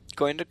 Are we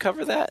going to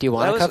cover that? Do you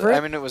want to cover it?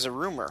 I mean, it was a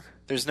rumor.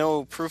 There's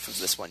no proof of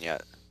this one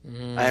yet.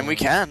 And we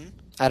can.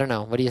 I don't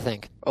know. What do you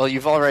think? Well,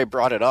 you've already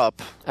brought it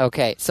up.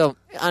 Okay, so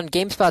on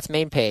GameSpot's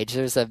main page,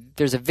 there's a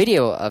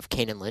video of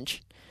Kane and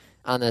Lynch.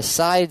 On the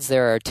sides,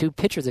 there are two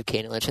pictures of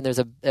Kane and Lynch, and there's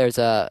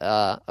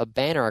a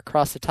banner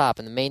across the top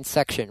in the main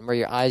section where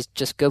your eyes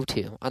just go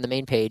to on the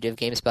main page of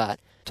GameSpot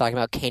talking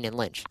about Kane and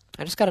Lynch.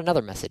 I just got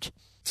another message.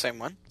 Same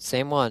one?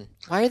 Same one.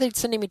 Why are they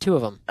sending me two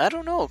of them? I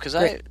don't know, because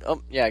I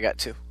got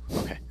two.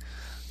 Okay.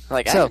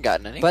 I So, haven't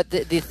gotten any. But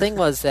the thing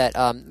was that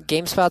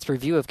GameSpot's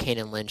review of Kane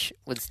and Lynch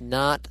was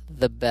not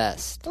the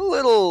best. A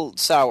little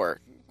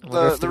sour.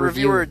 wonder if The the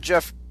reviewer,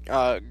 Jeff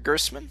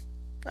Gerstmann,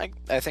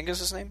 I think is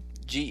his name.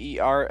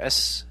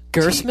 G-E-R-S...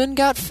 Gerstmann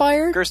got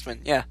fired?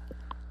 Gerstmann, yeah.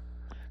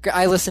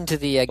 I listened to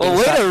the Well,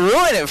 way GameSpot... to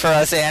ruin it for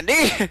us,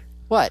 Andy.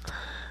 What?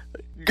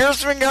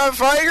 Gerstmann got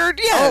fired?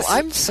 Yes. Oh,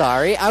 I'm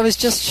sorry. I was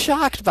just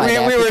shocked by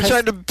that. We were because-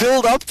 trying to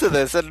build up to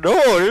this, and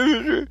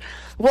no.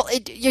 Well,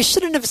 you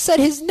shouldn't have said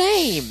his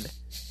name.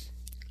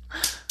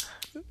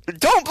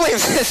 Don't blame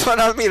this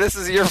one on me. This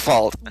is your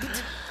fault.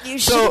 You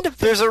So shouldn't have...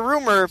 there's a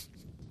rumor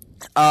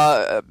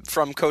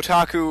from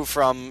Kotaku,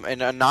 from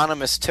an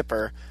anonymous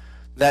tipper,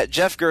 that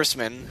Jeff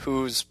Gerstmann,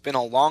 who's been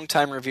a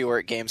long-time reviewer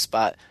at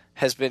GameSpot,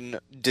 has been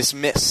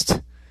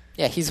dismissed.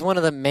 Yeah, he's one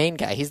of the main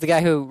guy. He's the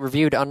guy who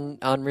reviewed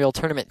Unreal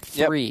Tournament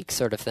 3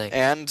 sort of thing.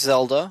 And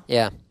Zelda.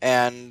 Yeah.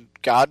 And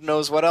God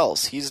knows what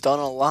else. He's done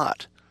a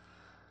lot.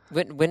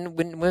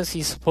 When was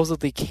he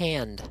supposedly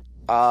canned?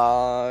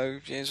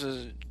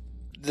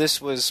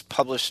 This was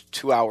published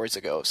 2 hours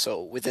ago,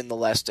 so within the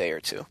last day or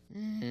two.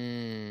 Let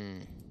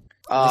me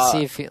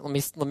see if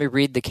let me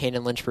read the Kane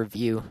and Lynch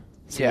review.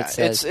 See what it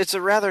says. it's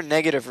a rather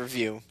negative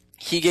review.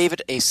 He gave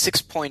it a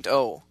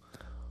 6.0,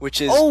 which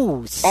is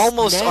almost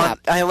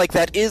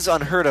that is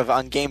unheard of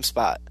on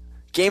GameSpot.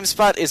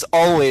 GameSpot is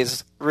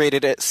always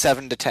rated at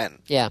 7 to 10.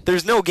 Yeah.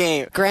 There's no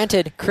game.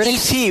 Granted,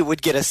 critics ET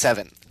would get a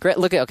 7.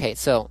 okay,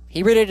 so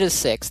he rated it as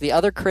 6. The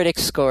other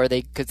critics score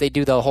because they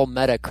do the whole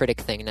Metacritic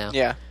thing now.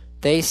 Yeah.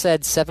 They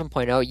said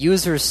 7.0.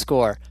 Users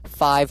score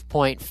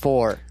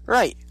 5.4.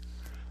 Right.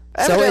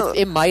 So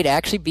it might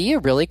actually be a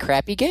really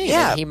crappy game.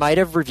 Yeah. And he might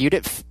have reviewed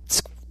it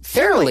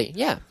fairly.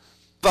 Yeah.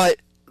 But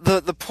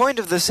the point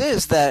of this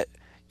is that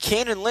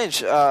Kane and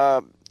Lynch,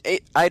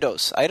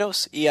 Eidos,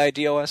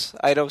 E-I-D-O-S,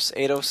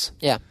 Eidos.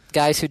 Yeah,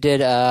 guys who did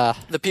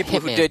the people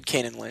Hitman. who did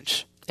Kane and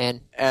Lynch.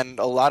 And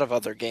a lot of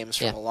other games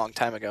from a long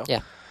time ago.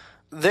 Yeah.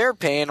 They're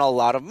paying a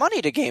lot of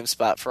money to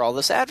GameSpot for all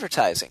this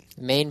advertising.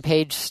 main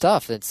page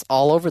stuff that's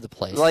all over the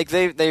place. Like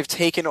they've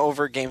taken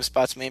over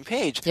GameSpot's main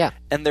page. Yeah.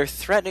 And they're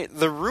threatening.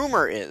 The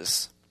rumor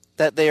is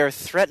that they are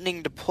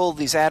threatening to pull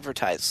these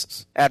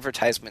advertisements.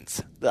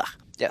 Ugh,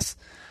 yes.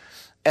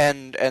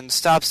 And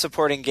stop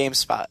supporting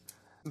GameSpot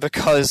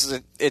because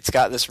it's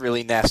got this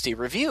really nasty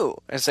review.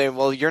 And say,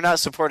 well, you're not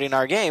supporting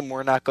our game.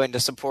 We're not going to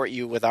support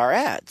you with our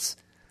ads.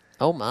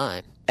 Oh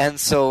my. And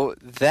so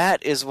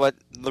that is what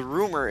the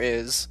rumor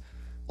is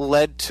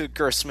led to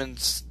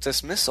Gerstmann's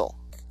dismissal.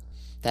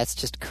 That's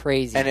just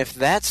crazy. And if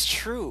that's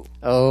true,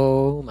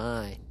 oh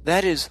my.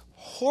 that is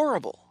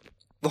horrible.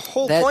 The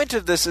whole point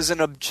of this is an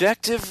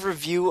objective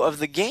review of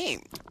the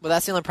game. Well,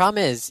 that's the only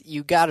problem is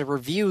you got to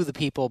review the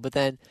people, but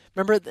then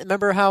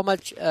remember how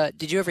much?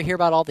 Did you ever hear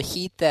about all the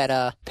heat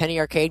that Penny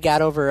Arcade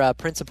got over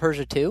Prince of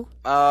Persia 2?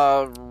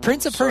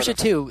 Prince of Persia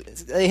 2,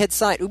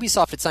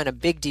 Ubisoft had signed a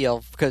big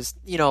deal because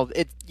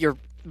your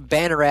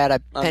banner ad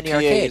at Penny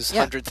Arcade is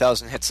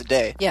 100,000 hits a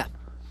day. Yeah,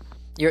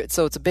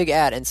 so it's a big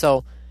ad, and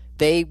so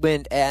they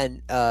went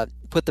and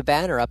put the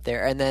banner up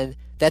there, and then.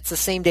 That's the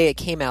same day it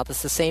came out.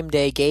 That's the same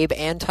day Gabe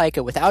and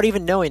Taika, without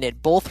even knowing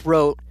it, both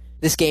wrote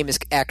this game is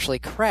actually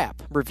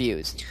crap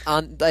reviews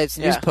on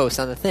news posts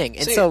on the thing.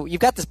 And so you've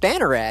got this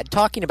banner ad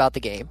talking about the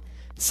game,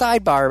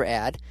 sidebar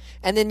ad,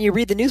 and then you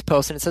read the news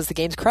post and it says the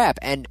game's crap.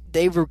 And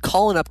they were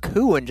calling up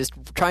Koo and just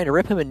trying to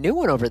rip him a new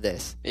one over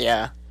this.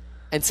 Yeah.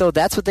 And so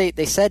that's what they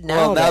said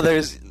now. Well, now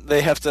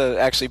they have to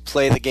actually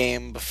play the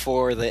game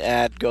before the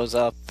ad goes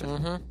up.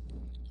 Mm-hmm.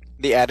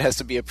 The ad has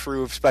to be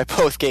approved by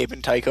both Gabe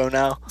and Tycho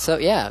now. So,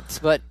 yeah,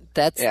 but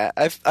that's... Yeah,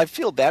 I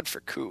feel bad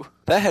for Koo.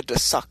 That had to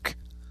suck.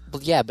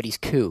 Well, yeah, but he's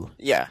Koo.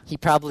 Yeah. He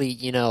probably,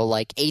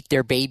 ate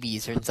their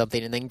babies or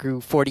something and then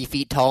grew 40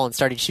 feet tall and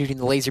started shooting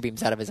the laser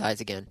beams out of his eyes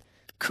again.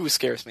 Koo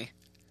scares me.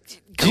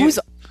 He's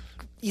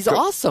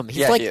awesome.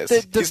 He's like he is.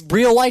 the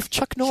real-life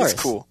Chuck Norris.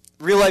 He's cool.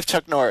 Real-life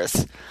Chuck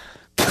Norris.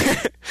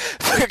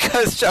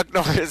 Because Chuck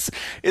Norris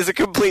is a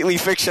completely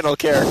fictional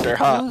character,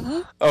 huh? Mm-hmm.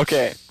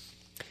 Okay.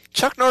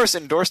 Chuck Norris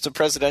endorsed a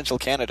presidential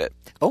candidate.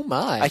 Oh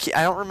my! I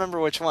don't remember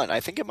which one. I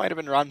think it might have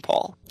been Ron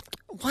Paul.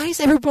 Why is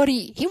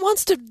everybody? He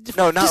wants to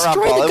No, not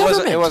destroy Ron Paul. the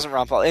government. It wasn't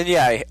Ron Paul. And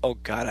yeah, oh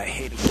god, I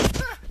hate him.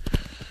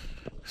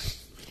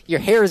 Your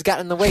hair has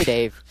gotten in the way,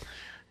 Dave.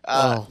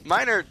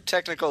 Minor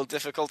technical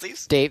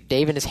difficulties. Dave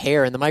and his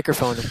hair and the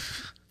microphone and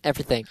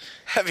everything.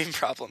 Having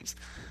problems.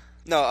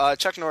 No,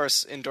 Chuck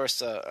Norris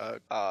endorsed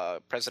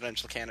a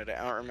presidential candidate.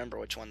 I don't remember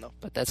which one, though.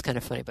 But that's kind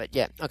of funny. But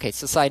yeah, okay,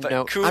 so side But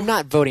note, I'm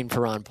not voting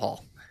for Ron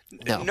Paul.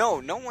 No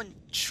one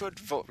should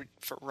vote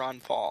for Ron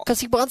Paul.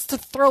 Because he wants to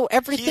throw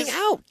everything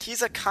out.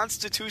 He's a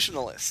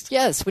constitutionalist.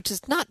 Yes, which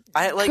is not good.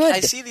 I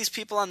see these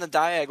people on the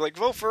diag, like,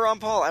 vote for Ron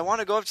Paul. I want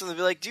to go up to them and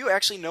be like, do you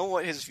actually know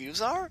what his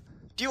views are?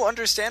 Do you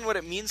understand what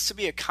it means to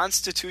be a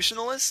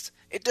constitutionalist?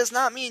 It does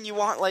not mean you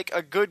want, like,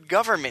 a good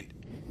government.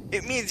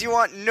 It means you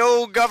want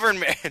no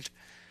government.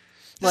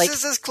 This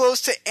is as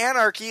close to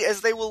anarchy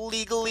as they will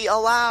legally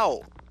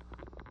allow.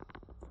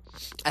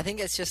 I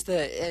think it's just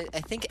I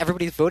think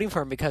everybody's voting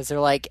for him because they're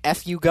like,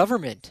 F you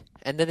government.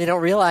 And then they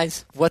don't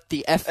realize what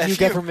the F you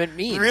government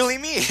means. Really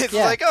means. It's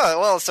like, oh,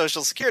 well,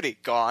 Social Security,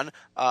 gone.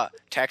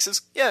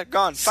 Taxes, yeah,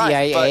 gone. Fine.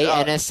 CIA,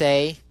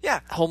 NSA,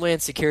 yeah.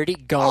 Homeland Security,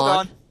 gone. All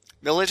gone.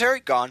 Military,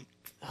 gone.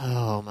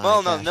 Oh, my God.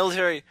 Well, no,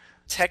 military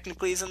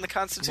technically is in the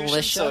Constitution.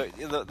 Militia?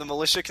 So the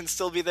militia can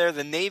still be there.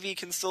 The Navy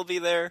can still be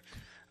there.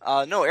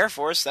 No, Air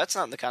Force, that's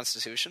not in the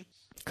Constitution.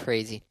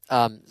 Crazy.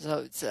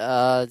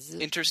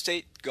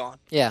 Interstate, gone.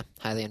 Yeah,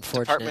 highly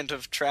unfortunate. Department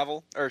of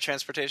Travel, or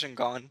Transportation,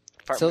 gone.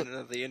 Department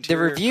of the Interior,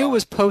 the review gone.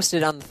 was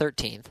posted on the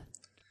 13th,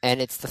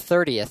 and it's the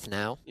 30th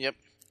now. Yep.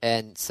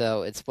 And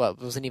so it's, it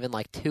wasn't even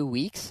like 2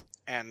 weeks?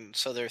 And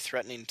so they're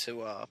threatening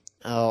to,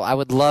 I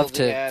would love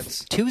to.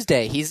 Ads.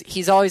 Tuesday.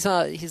 He's always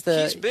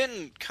he's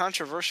been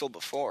controversial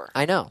before.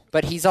 I know,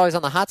 but he's always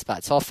on the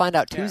hotspot. So I'll find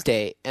out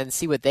Tuesday and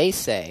see what they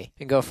say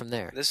and go from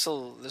there.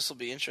 This'll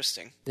be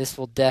interesting. This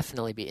will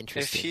definitely be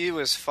interesting. If he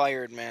was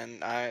fired, man,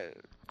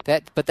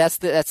 But that's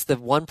the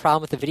one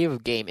problem with the video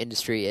game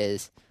industry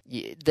is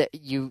you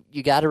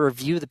got to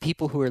review the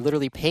people who are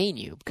literally paying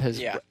you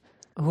because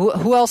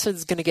who else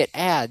is going to get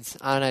ads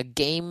on a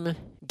gaming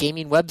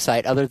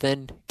website other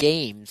than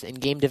games and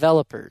game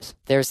developers?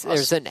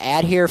 There's an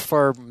ad here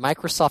for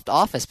Microsoft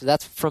Office, but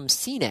that's from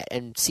CNET,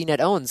 and CNET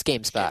owns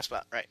GameSpot.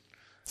 GameSpot, right.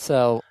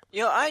 So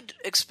I'd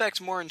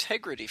expect more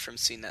integrity from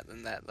CNET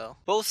than that, though.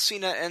 Both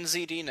CNET and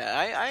ZDNet.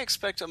 I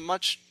expect a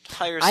much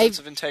higher sense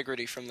of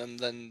integrity from them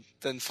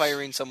than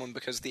firing someone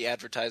because the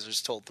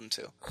advertisers told them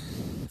to.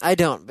 I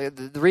don't.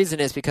 The reason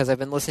is because I've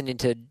been listening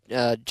to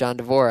John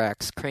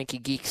Dvorak's Cranky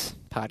Geeks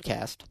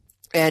podcast,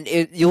 and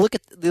you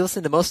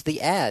listen to most of the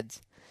ads,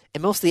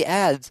 and most of the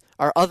ads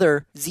are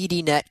other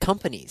ZDNet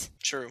companies.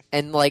 True.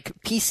 And like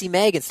PC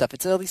Mag and stuff.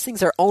 It's all these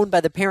things are owned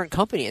by the parent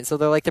company, and so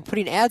they're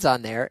putting ads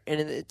on there, and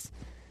it's.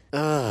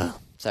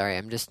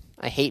 Sorry,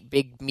 I hate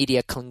big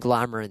media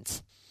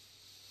conglomerates.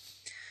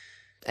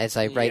 As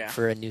I write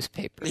for a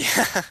newspaper.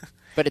 Yeah.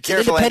 But it's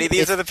careful, Andy.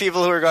 These are the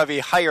people who are going to be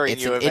hiring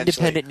you eventually. It's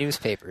an independent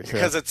newspaper. So.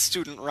 Because it's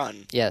student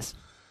run. Yes.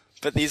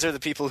 But these are the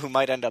people who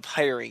might end up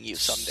hiring you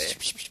someday.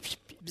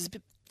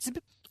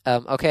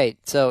 Okay,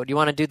 so do you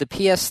want to do the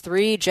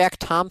PS3, Jack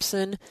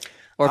Thompson,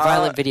 or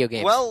violent video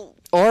games? Well,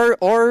 or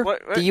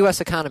the U.S.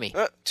 economy?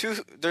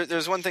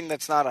 There's one thing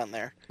that's not on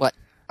there. What?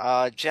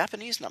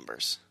 Japanese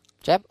numbers.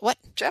 What?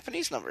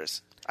 Japanese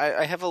numbers.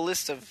 I have a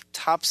list of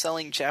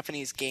top-selling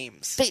Japanese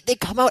games. They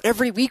come out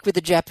every week with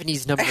the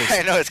Japanese numbers.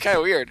 I know, it's kind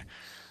of weird.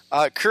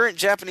 Current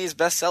Japanese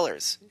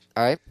bestsellers.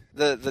 All right.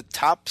 The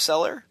top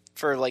seller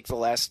for the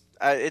last...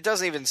 it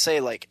doesn't even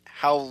say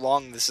how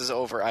long this is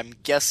over. I'm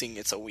guessing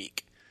it's a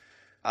week.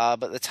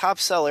 But the top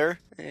seller...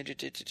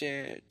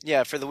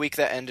 for the week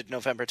that ended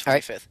November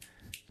 25th. Right.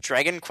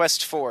 Dragon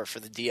Quest IV for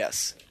the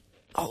DS.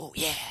 Oh,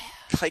 yeah.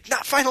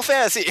 Not Final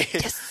Fantasy.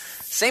 Yes.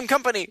 Same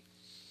company.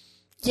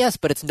 Yes,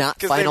 but it's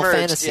not Final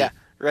Fantasy. Yeah.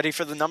 Ready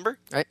for the number?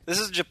 Right. This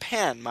is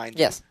Japan, mind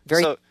you. Yes.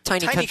 Very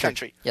tiny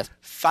country. Yes.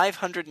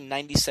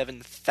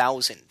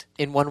 597,000.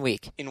 In 1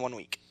 week.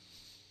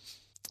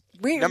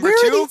 Number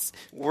 2,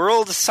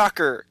 World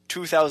Soccer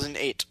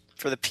 2008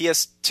 for the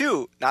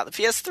PS2, not the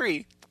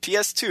PS3.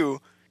 PS2,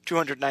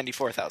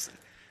 294,000.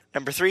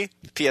 Number 3,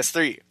 the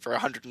PS3 for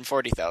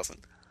 140,000.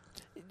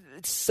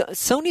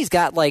 Sony's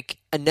got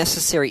a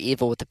necessary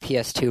evil with the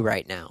PS2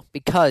 right now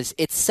because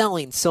it's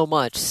selling so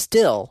much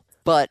still.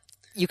 But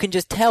you can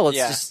just tell it's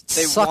just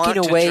sucking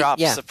away. They want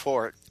to drop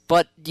support.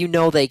 But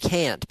they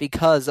can't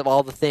because of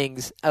all the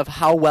things of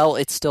how well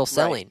it's still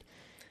selling. Right.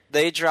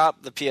 They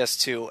drop the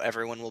PS2,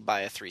 everyone will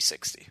buy a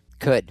 360.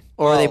 Could.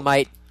 Or they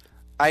might...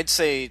 I'd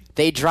say...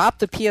 They drop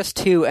the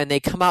PS2 and they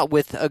come out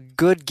with a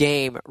good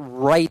game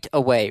right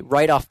away,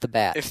 right off the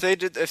bat. If they,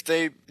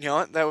 you know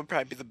what, that would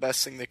probably be the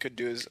best thing they could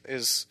do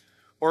is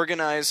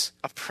organize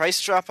a price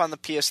drop on the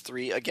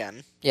PS3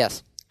 again.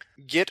 Yes.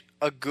 Get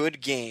a good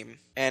game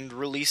and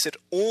release it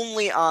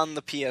only on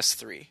the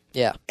PS3.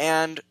 Yeah.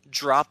 And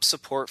drop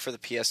support for the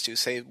PS2.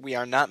 Say, we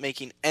are not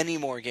making any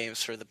more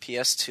games for the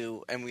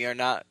PS2, and we are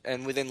not,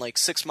 and within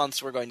 6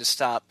 months we're going to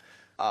stop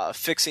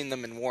fixing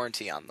them and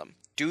warranty on them.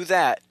 do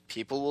that,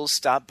 people will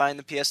stop buying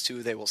the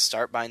PS2. They will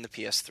start buying the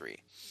PS3.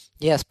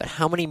 Yes, but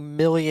how many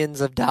millions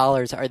of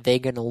dollars are they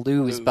going to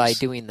lose by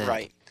doing that?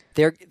 Right.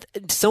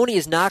 Sony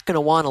is not going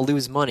to want to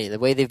lose money the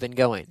way they've been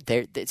going.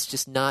 It's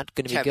just not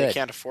going to be good. They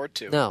can't afford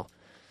to. No.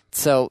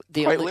 So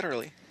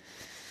literally.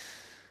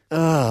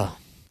 Oh.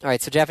 All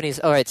right, so Japanese.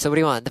 All right, so what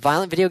do you want? The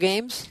violent video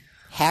games?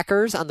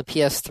 Hackers on the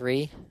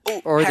PS3?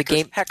 Or the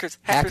game... Hackers.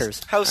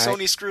 How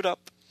Sony screwed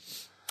up.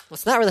 Well,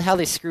 it's not really how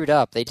they screwed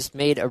up. They just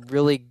made a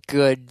really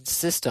good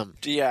system.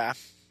 Yeah.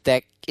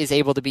 That is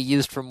able to be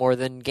used for more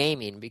than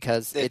gaming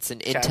because it's an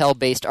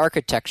Intel-based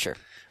architecture.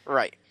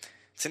 Right.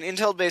 It's an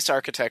Intel-based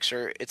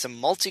architecture, it's a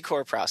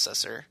multi-core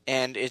processor,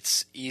 and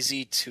it's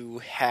easy to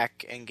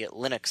hack and get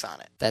Linux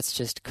on it. That's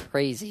just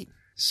crazy.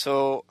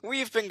 So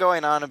we've been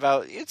going on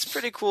about, it's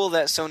pretty cool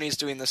that Sony's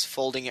doing this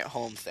folding at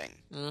home thing.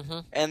 Mm-hmm.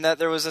 And that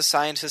there was a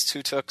scientist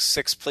who took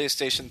 6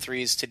 PlayStation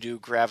 3s to do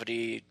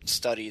gravity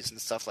studies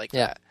and stuff like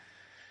that.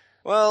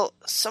 Well,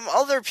 some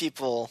other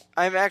people,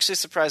 I'm actually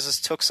surprised this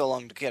took so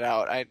long to get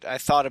out. I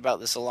thought about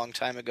this a long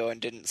time ago and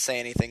didn't say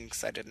anything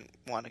because I didn't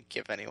want to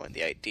give anyone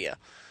the idea.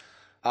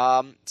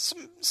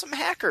 Some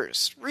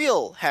hackers,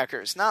 real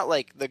hackers, not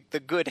like the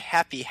good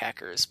happy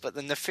hackers, but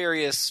the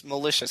nefarious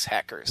malicious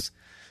hackers.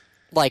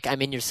 Like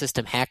I'm in your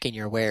system hacking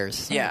your wares,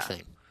 sort of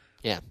thing.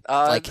 Yeah.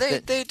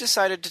 They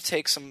decided to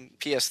take some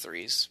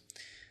PS3s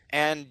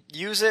and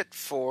use it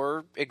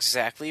for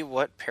exactly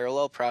what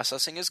parallel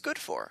processing is good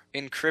for.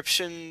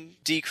 Encryption,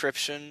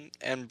 decryption,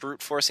 and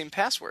brute forcing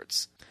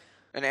passwords.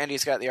 And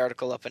Andy's got the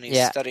article up and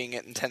he's studying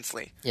it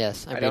intensely.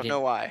 Yes, I don't know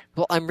why.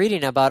 Well, I'm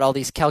reading about all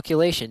these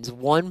calculations.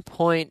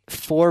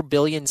 1.4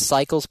 billion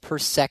cycles per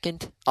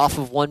second off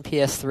of one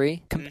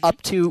PS3.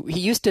 Up to, he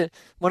used to,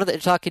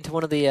 talking to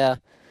one of the,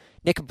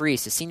 Nick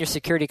Brees, a senior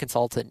security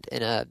consultant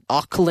in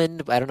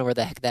Auckland. I don't know where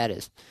the heck that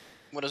is.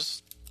 What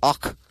is?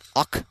 Auckland?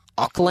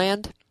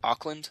 Auckland?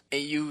 Auckland.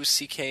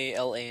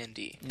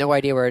 No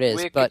idea where it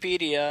is.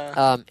 Wikipedia.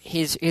 But,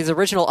 his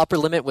original upper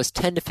limit was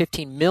 10 to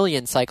 15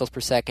 million cycles per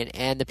second,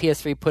 and the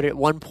PS3 put it at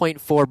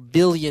 1.4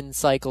 billion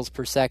cycles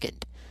per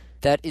second.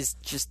 That is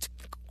just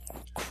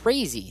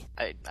crazy.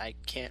 I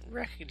can't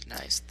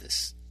recognize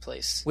this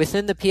place.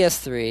 Within the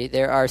PS3,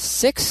 there are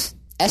 6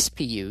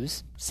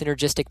 SPUs,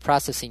 Synergistic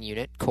Processing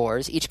Unit,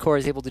 cores. Each core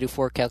is able to do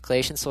 4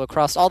 calculations, so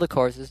across all the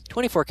cores, is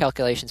 24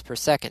 calculations per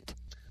second.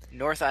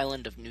 North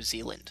Island of New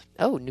Zealand.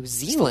 Oh, New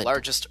Zealand. It's the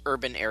largest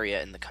urban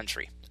area in the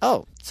country.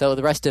 Oh, so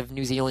the rest of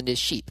New Zealand is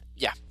sheep.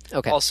 Yeah.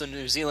 Okay. Also,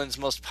 New Zealand's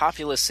most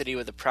populous city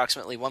with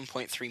approximately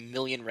 1.3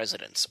 million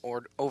residents,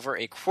 or over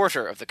a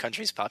quarter of the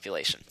country's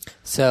population.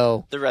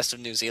 So the rest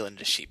of New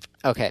Zealand is sheep.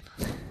 Okay.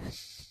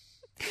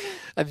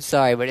 I'm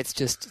sorry, but it's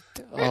just...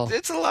 Oh.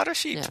 It's a lot of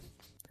sheep. Yeah.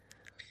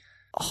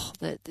 Oh,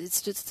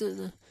 it's just...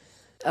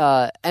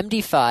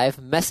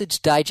 MD5,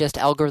 Message Digest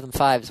Algorithm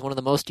 5, is one of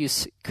the most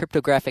used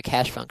cryptographic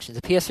hash functions.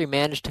 The PS3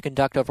 managed to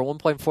conduct over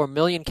 1.4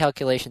 million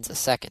calculations a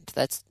second.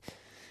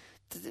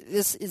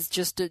 This is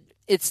just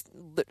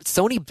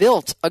Sony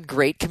built a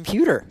great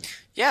computer.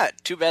 Yeah,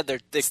 too bad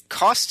they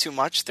cost too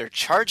much, they're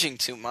charging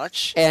too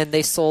much. And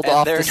they sold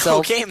off there are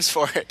no games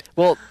for it.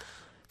 Well,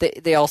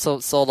 they also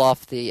sold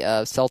off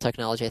the cell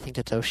technology, I think,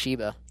 to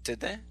Toshiba. Did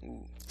they?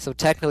 Ooh. So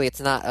technically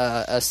it's not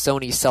a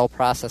Sony cell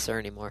processor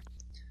anymore.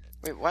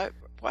 Wait,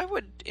 why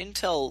would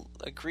Intel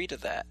agree to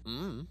that?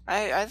 Mm.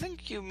 I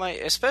think you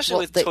might,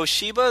 especially with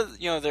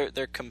Toshiba,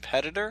 their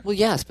competitor. Well,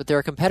 yes, but they're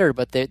a competitor.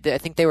 But I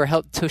think they were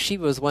Toshiba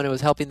was one who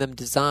was helping them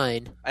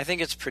design. I think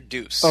it's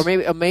produced, or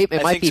maybe it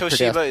might be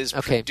Toshiba is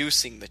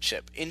producing the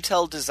chip.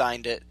 Intel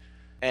designed it,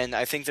 and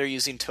I think they're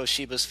using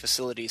Toshiba's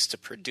facilities to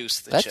produce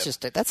the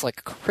chip. That's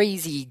like a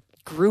crazy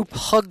group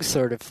hug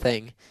sort of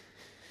thing.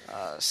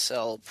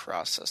 Cell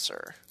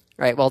processor.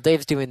 Right, while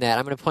Dave's doing that,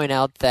 I'm going to point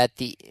out that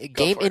the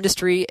game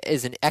industry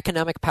is an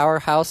economic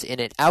powerhouse, and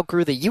it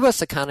outgrew the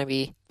U.S.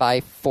 economy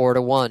by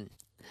 4-1.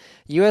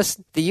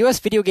 The U.S.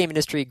 video game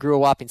industry grew a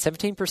whopping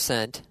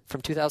 17%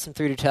 from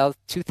 2003 to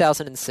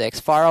 2006,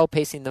 far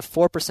outpacing the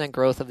 4%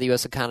 growth of the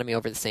U.S. economy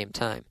over the same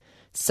time.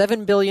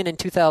 $7 billion in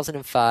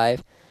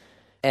 2005,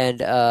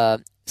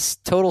 and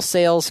total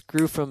sales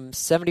grew from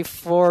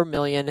 74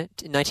 million in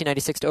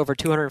 1996 to over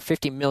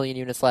 250 million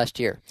units last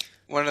year.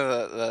 One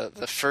of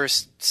the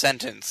first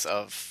sentence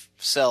of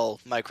Cell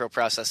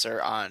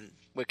microprocessor on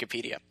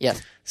Wikipedia.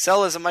 Yes.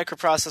 Cell is a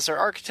microprocessor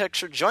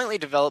architecture jointly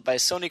developed by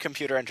Sony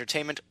Computer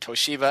Entertainment,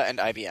 Toshiba, and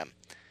IBM.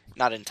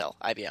 Not Intel,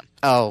 IBM.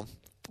 Oh,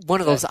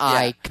 one of those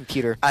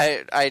computer.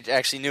 I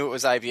actually knew it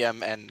was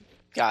IBM and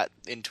got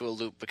into a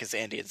loop because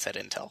Andy had said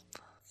Intel.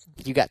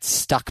 You got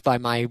stuck by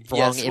my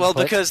wrong input? Well,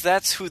 because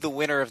that's who the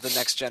winner of the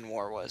Next Gen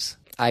War was.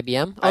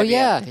 IBM? Oh,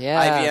 yeah.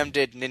 IBM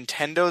did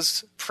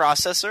Nintendo's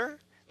processor.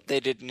 They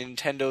did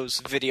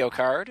Nintendo's video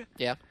card.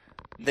 Yeah.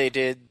 They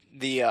did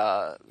the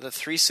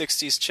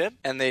 360's chip,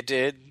 and they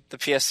did the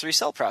PS3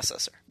 cell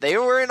processor. They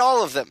were in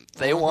all of them.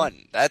 They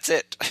won. That's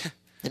it.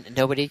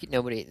 Nobody.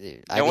 No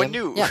one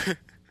knew.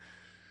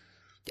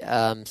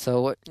 Yeah.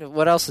 So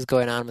what else is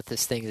going on with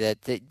this thing?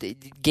 That the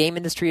game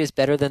industry is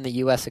better than the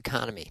U.S.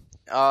 economy.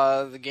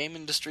 The game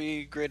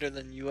industry greater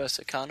than U.S.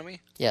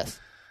 economy? Yes.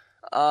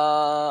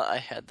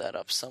 I had that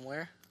up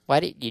somewhere.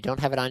 Why you don't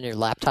have it on your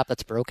laptop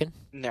that's broken?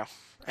 No,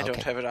 I don't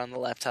Okay. have it on the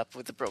laptop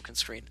with the broken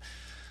screen.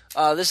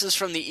 This is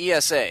from the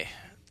ESA,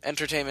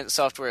 Entertainment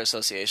Software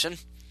Association.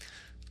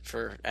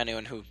 For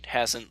anyone who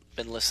hasn't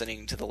been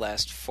listening to the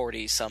last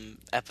 40-some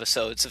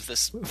episodes of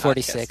this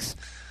 46.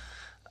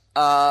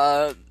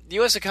 podcast. The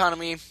U.S.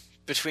 economy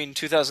between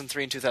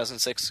 2003 and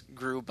 2006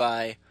 grew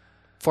by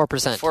 4%.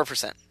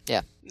 4%.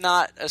 Yeah.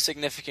 Not a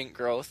significant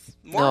growth.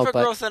 More No, of a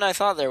but- growth than I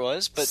thought there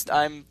was, but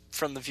I'm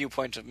from the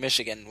viewpoint of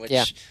Michigan, which...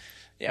 Yeah.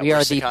 Yeah, We are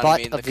worst the economy butt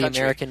in of the country.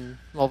 American...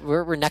 Well,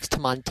 we're next to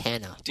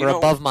Montana. Do you We're know-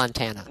 above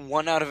Montana.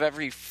 1 out of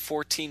every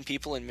 14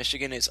 people in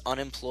Michigan is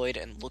unemployed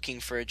and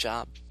looking for a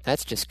job.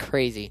 That's just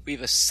crazy. We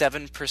have a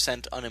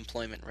 7%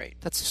 unemployment rate.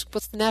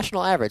 What's the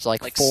national average?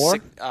 Like 4?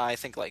 I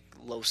think like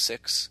low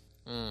 6.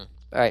 All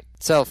right.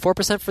 So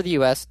 4% for the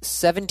U.S.,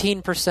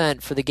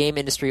 17% for the game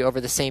industry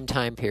over the same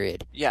time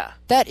period. Yeah,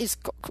 That is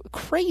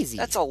crazy.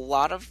 that's a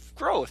lot of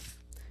growth.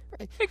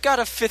 It got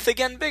a fifth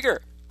again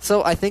bigger.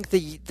 So I think the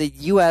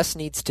U.S.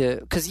 needs to...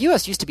 Because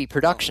U.S. used to be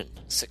production.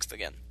 Sixth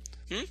again.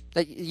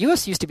 The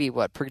U.S. used to be,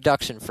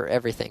 production for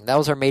everything. That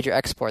was our major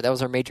export. That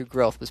was our major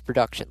growth, was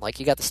production. Like,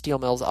 you got the steel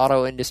mills,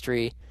 auto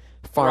industry,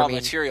 Raw farming.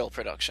 material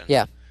production.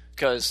 Yeah.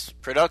 Because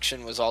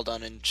production was all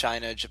done in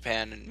China,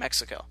 Japan, and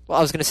Mexico. Well,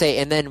 I was going to say,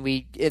 and then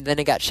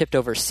it got shipped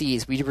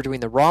overseas. We were doing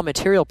the raw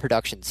material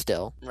production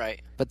still, Right.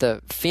 but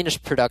the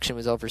finished production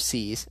was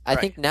overseas. I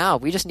think now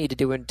we just need to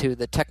do into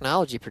the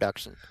technology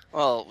production.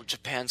 Well,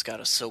 Japan's got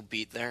us so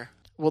beat there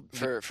Well,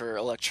 for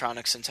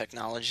electronics and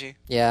technology.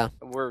 yeah,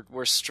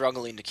 We're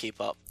struggling to keep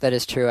up. that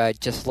is true. I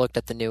just looked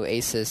at the new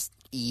Asus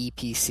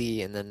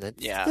EPC, and then the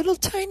Yeah. little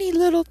tiny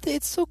little.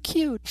 It's so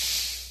cute.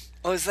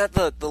 Oh, is that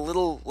the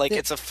little, like,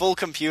 it's a full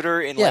computer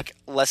in, Yeah. like,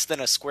 less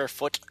than a square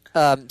foot?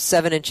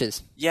 7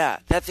 inches. Yeah,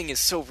 that thing is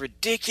so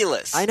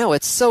ridiculous. I know,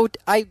 it's so...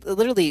 I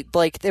literally,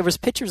 like, there was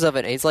pictures of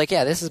it, and he's like,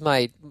 yeah, this is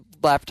my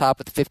laptop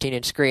with a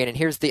 15-inch screen, and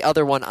here's the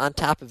other one on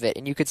top of it,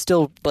 and you could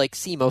still, like,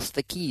 see most of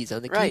the keys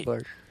on the Right.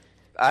 keyboard.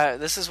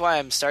 This is why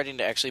I'm starting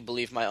to actually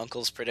believe my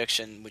uncle's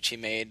prediction, which he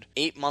made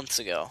 8 months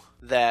ago,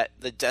 that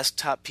the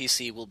desktop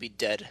PC will be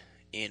dead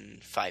in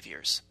 5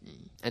 years.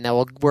 And that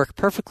will work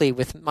perfectly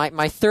with my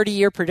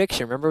 30-year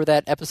prediction. Remember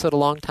that episode a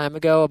long time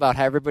ago about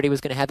how everybody was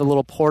going to have the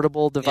little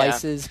portable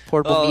devices,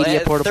 portable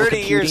media, portable 30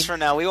 computing? years from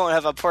now, we won't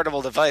have a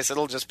portable device.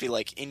 It'll just be,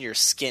 like, in your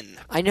skin.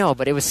 I know,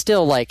 but it was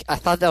still like, I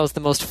thought that was the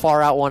most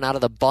far-out one out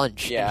of the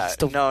bunch. and Yeah, it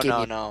still no.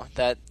 gave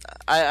me-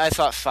 I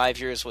thought 5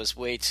 years was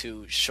way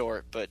too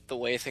short, but the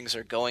way things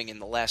are going in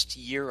the last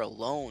year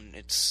alone,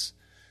 it's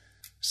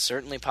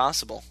certainly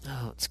possible.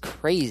 Oh, it's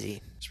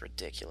crazy. It's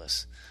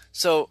ridiculous.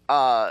 So,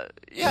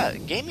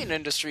 gaming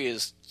industry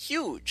is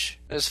huge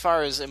as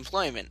far as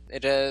employment.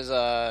 It has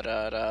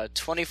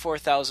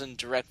 24,000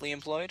 directly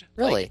employed.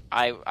 Really?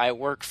 Like, I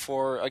work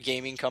for a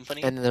gaming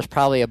company. And then there's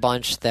probably a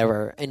bunch that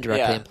were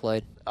indirectly Yeah.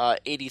 employed.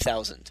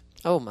 80,000.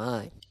 Oh,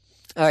 my.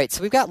 All right,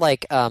 so we've got,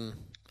 like,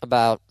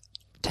 about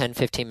 10,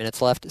 15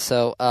 minutes left.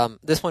 So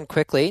this one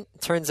quickly.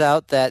 Turns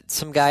out that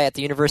some guy at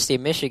the University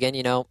of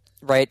Michigan,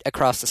 right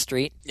across the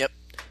street, Yep.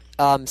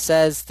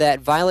 says that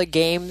violent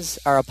games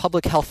are a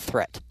public health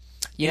threat.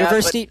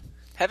 University...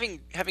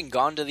 Having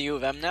gone to the U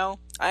of M now,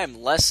 I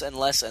am less and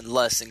less and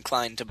less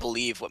inclined to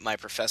believe what my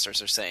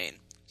professors are saying.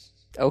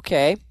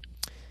 Okay.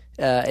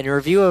 In a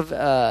review of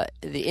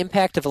the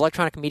impact of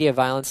electronic media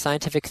violence,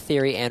 scientific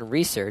theory, and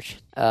research,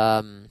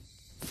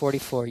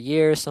 44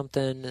 years,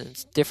 something,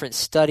 it's different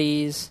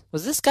studies.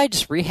 Was this guy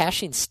just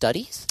rehashing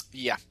studies?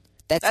 Yeah.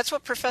 That's That's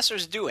what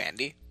professors do,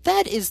 Andy.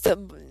 that is the...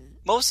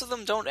 Most of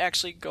them don't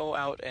actually go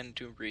out and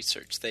do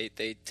research. They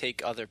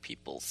take other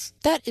people's.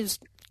 That is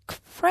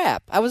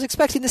crap. I was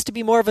expecting this to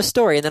be more of a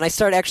story, and then I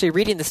started actually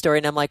reading the story,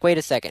 and I'm like, wait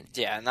a second.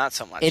 Yeah, not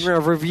so much. In a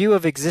review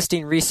of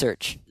existing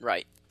research.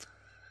 Right.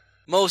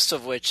 Most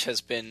of which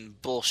has been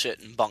bullshit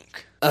and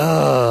bunk.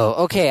 Oh,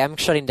 okay, I'm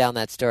shutting down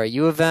that story.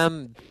 U of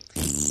M...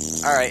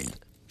 All right.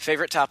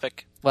 Favorite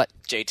topic? What?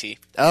 JT.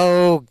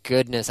 Oh,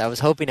 goodness. I was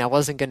hoping I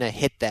wasn't going to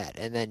hit that,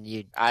 and then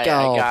you I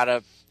go.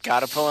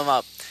 gotta pull him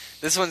up.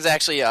 This one's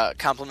actually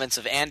compliments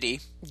of Andy.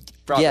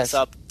 Brought Yes. this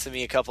up to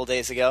me a couple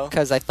days ago.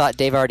 Because I thought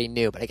Dave already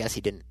knew, but I guess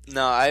he didn't.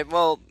 No,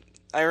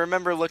 I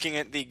remember looking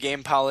at the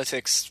Game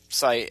Politics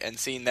site and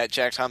seeing that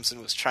Jack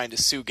Thompson was trying to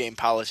sue Game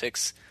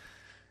Politics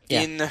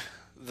Yeah. in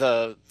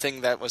the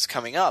thing that was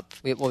coming up.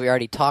 We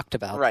already talked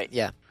about. Right.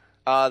 Yeah.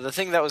 The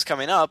thing that was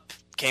coming up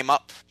came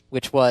up.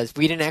 Which was,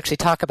 we didn't actually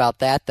talk about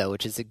that, though,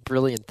 which is a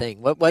brilliant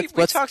thing. We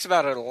What's... talked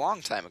about it a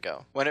long time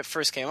ago when it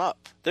first came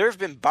up. There have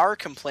been bar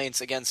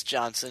complaints against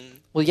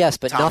Johnson, Well, yes,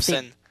 but Thompson,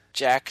 nothing...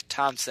 Jack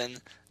Thompson.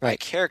 My Right.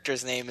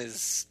 character's name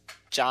is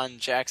John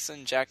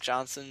Jackson, Jack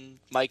Johnson.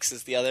 Mike's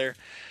is the other.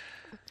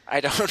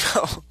 I don't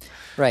know.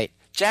 Right.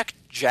 Jack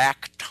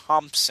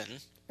Thompson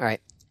All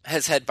right.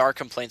 has had bar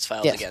complaints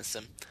filed Yes. against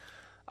him.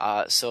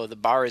 So the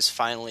bar is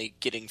finally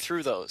getting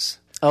through those.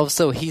 Oh,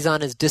 so he's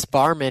on his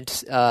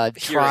disbarment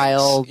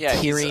trial, Hearings.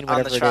 Yeah, hearing, he's on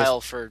whatever the it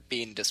trial for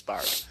being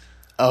disbarred. is.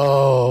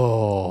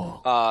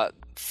 Oh.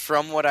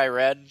 From what I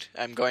read,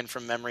 I'm going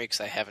from memory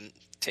because I haven't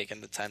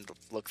taken the time to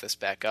look this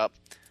back up.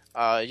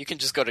 You can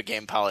just go to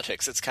Game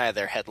Politics. It's kind of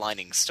their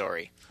headlining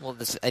story. Well,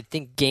 I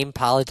think Game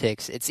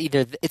Politics. It's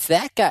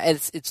that guy.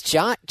 It's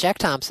Jack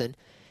Thompson.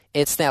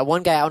 It's that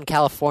one guy out in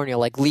California,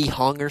 like Lee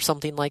Hung or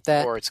something like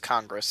that. Or it's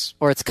Congress.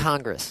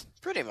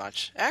 Pretty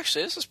much.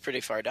 Actually, this is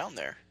pretty far down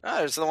there.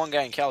 There's the one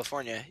guy in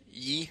California,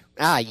 Yee.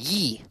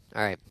 Yee.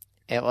 All right.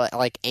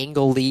 Like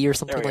Angle Lee or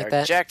something like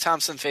that. Jack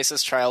Thompson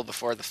faces trial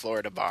before the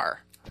Florida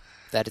bar.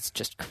 That is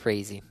just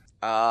crazy.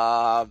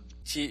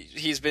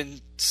 He's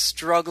been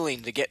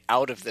struggling to get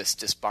out of this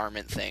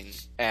disbarment thing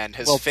and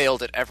has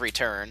failed at every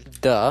turn.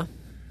 Duh.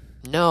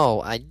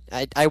 No, I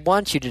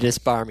want you to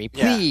disbar me,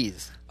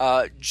 please.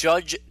 Yeah.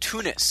 Judge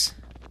Tunis.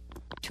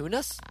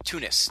 Tunis?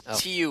 Tunis. Oh.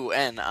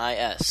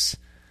 Tunis.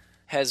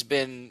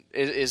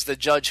 Is the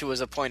judge who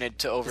was appointed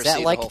to oversee the whole thing.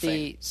 Is that like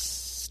the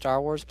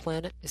Star Wars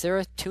planet? Is there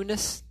a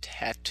Tunis?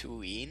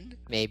 Tatooine?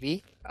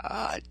 Maybe.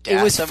 Dathomir.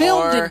 It was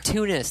filmed in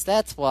Tunis,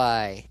 that's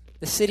why.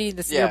 The city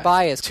that's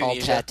nearby is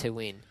Tunisia. Called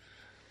Tatooine.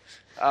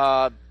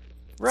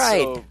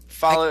 Right.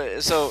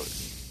 So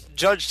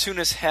Judge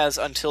Tunis has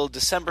until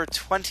December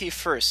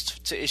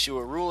 21st to issue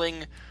a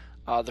ruling.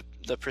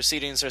 The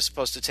proceedings are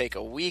supposed to take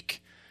a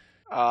week.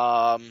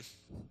 There's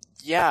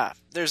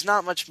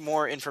not much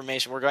more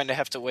information. We're going to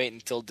have to wait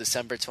until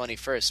December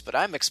 21st, but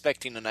I'm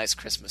expecting a nice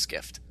Christmas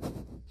gift.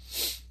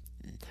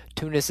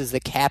 Tunis is the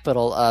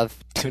capital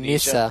of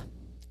Tunisia.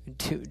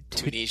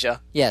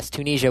 Tunisia? Yes,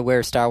 Tunisia,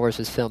 where Star Wars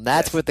was filmed.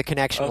 That's what the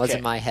connection was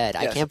in my head.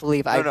 Yes. I can't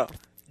believe No.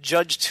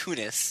 Judge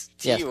Tunis.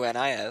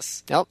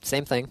 Tunis. Nope,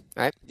 same thing.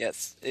 All right.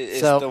 Yes.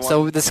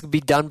 So this could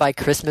be done by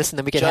Christmas, and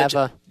then we could have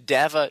a...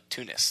 Dava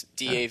Tunis.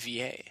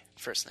 Dava.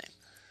 First name.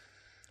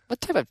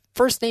 What type of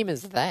first name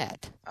is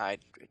that?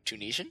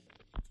 Tunisian?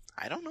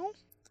 I don't know.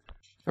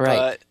 Right.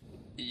 But,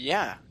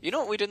 yeah. You know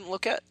what we didn't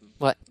look at?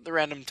 What? The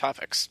random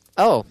topics.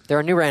 Oh, there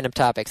are new random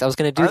topics. I was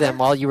going to do them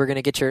while you were going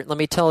to get your... Let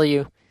me tell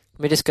you. Let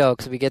me just go,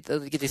 because we get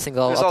these things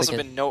all There's up also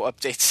again. been no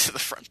updates to the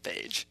front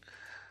page.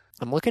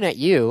 I'm looking at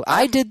you.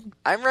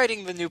 I'm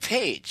writing the new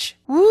page.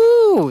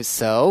 Woo!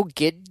 So,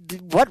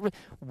 what?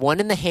 One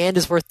in the hand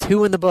is worth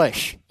two in the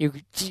bush.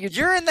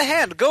 You're in the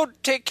hand. Go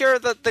take care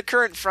of the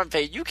current front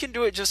page. You can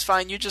do it just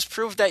fine. You just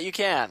proved that you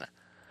can.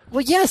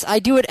 Well, yes, I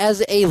do it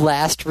as a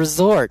last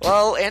resort.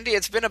 Well, Andy,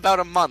 it's been about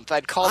a month.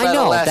 I'd call that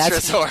a last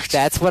resort.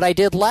 That's what I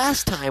did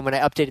last time when I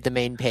updated the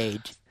main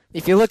page.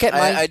 If you look at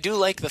I do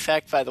like the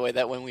fact, by the way,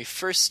 that when we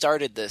first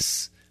started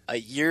this a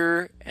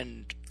year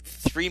and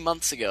 3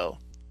 months ago,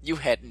 you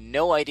had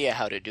no idea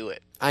how to do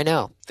it. I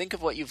know. Think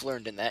of what you've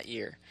learned in that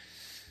year.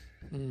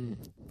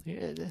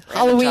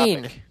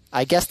 Halloween.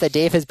 I guess that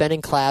Dave has been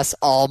in class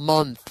all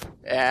month.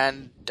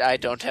 And I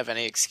don't have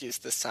any excuse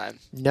this time.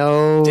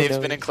 No. Dave's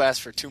been in class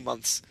for 2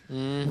 months.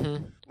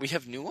 Mm-hmm. We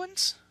have new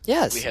ones?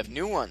 Yes. We have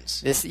new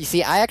ones. You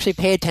see, I actually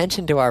pay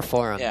attention to our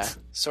forums. Yeah.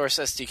 Source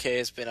SDK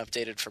has been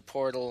updated for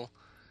Portal.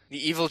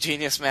 The Evil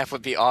Genius map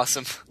would be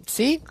awesome.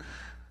 See?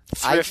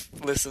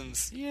 Thrift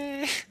listens.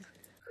 Yay.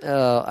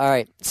 Oh, all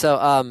right.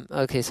 So,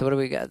 okay, so what do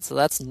we got? So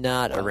that's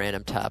not a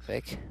random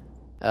topic.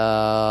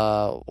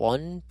 What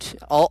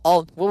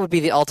would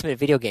be the ultimate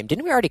video game?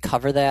 Didn't we already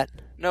cover that?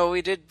 No,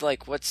 we did,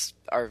 what's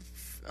our...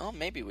 Oh,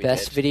 maybe we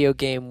Best did. video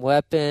game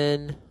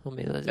weapon.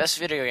 Best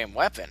video game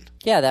weapon?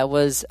 Yeah, that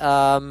was,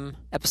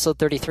 episode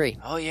 33.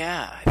 Oh,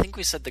 yeah. I think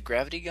we said the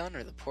gravity gun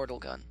or the portal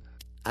gun.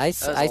 I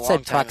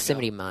said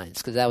proximity mines,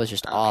 because that was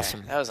just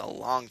awesome. That was a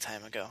long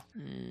time ago.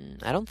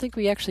 I don't think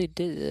we actually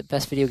did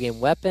best video game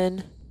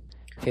weapon.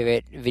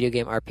 Favorite video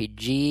game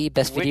RPG,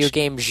 best video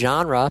game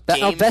genre,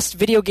 best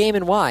video game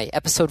and why,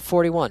 episode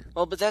 41.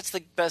 Well, but that's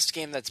the best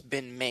game that's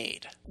been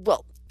made.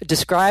 Well,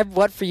 describe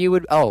what for you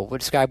would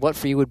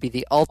be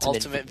the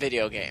ultimate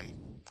video game.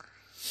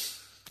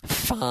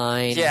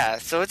 Fine. Yeah,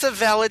 so it's a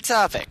valid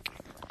topic.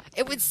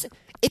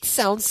 It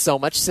sounds so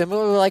much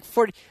similar, like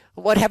 40.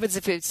 What happens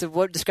if it's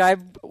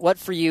describe what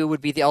for you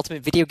would be the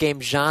ultimate video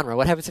game genre?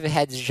 What happens if it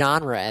had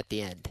genre at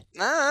the end?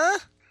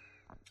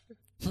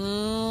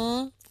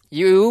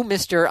 You,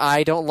 Mr.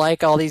 I don't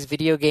like all these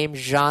video game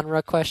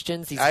genre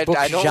questions. I don't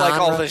like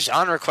all the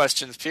genre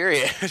questions,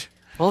 period.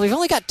 Well, we've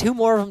only got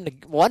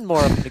one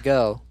more of them to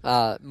go.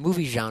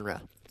 Movie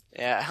genre.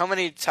 Yeah, how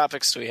many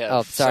topics do we have?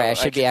 Oh, sorry, I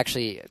should be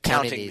actually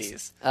counting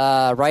these.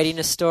 Writing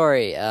a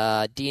story,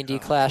 D&D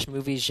Clash,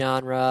 movie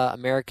genre,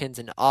 Americans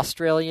and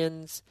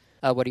Australians.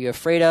 What are you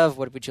afraid of?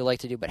 What would you like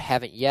to do but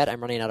haven't yet?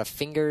 I'm running out of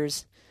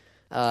fingers.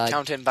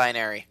 Count in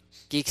binary.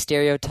 Geek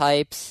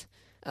stereotypes.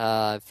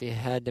 If you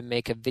had to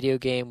make a video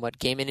game, what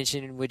game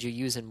engine would you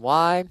use and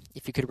why?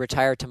 If you could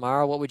retire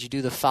tomorrow, what would you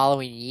do the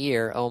following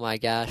year? Oh my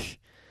gosh.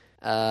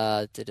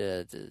 I kind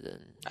of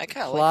like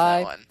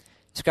that one.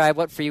 Describe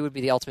what for you would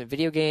be the ultimate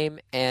video game.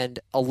 And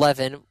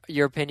 11,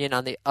 your opinion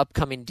on the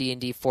upcoming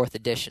D&D 4th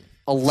edition.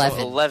 11.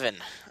 So 11.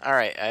 All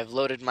right, I've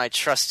loaded my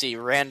trusty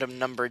random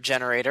number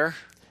generator.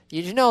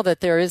 You know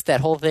that there is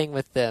that whole thing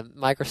with the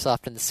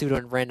Microsoft and the pseudo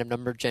and random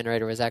number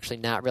generator was actually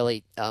not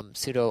really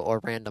pseudo or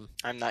random.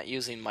 I'm not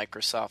using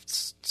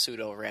Microsoft's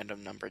pseudo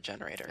random number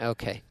generator.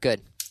 Okay,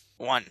 good.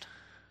 1.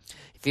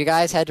 If you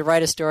guys had to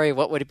write a story,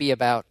 what would it be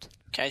about?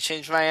 Can I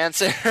change my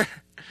answer?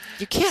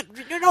 You can't.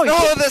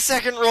 No, the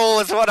second roll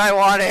is what I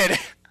wanted.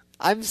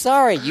 I'm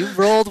sorry. You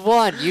rolled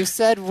 1. You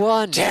said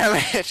 1. Damn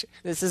it.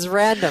 This is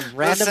random.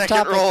 Random the second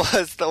topic. roll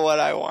was the one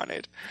I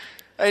wanted.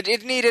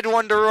 It needed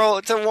one to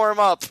roll to warm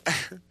up.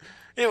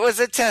 It was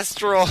a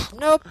test roll.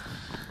 Nope.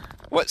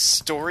 What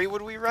story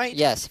would we write?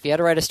 Yes, if you had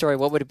to write a story,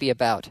 what would it be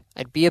about?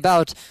 It'd be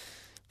about,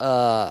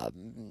 I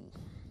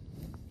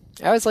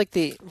always like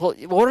what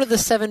are the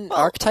 7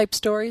 archetype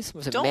stories?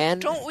 Was it man?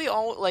 Don't we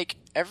all, like,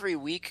 every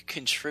week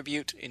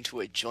contribute into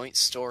a joint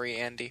story,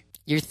 Andy?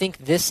 You think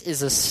this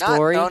is a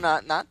story?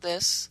 Not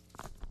this.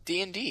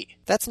 D&D.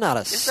 That's not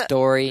a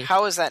story.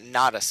 How is that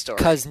not a story?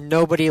 Because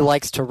nobody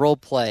likes to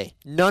roleplay.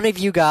 None of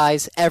you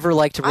guys ever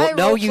like to role.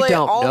 No, you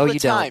don't. All no, the you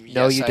time. don't.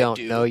 No, Yes, you I don't.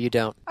 do. No, you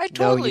don't. I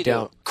totally no, you do.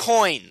 don't.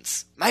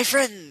 Coins. My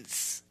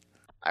friends.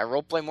 I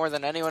roleplay more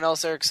than anyone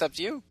else there except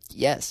you.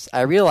 Yes,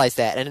 I realize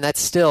that, and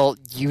that's still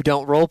you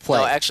don't roleplay.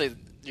 No, actually,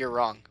 you're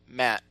wrong.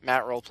 Matt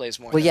roleplays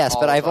more. Well, than yes,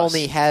 all but of I've us.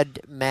 only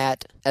had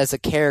Matt as a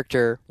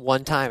character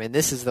one time, and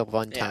this is the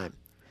one time.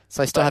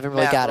 So I still haven't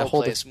really Matt got a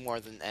hold of. roleplays more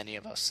than any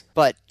of us.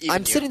 But Even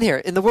I'm you. sitting here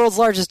in the world's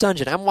largest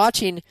dungeon. I'm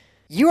watching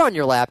you on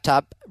your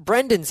laptop.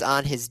 Brendan's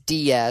on his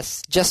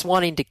DS, just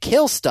wanting to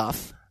kill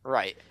stuff.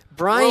 Right.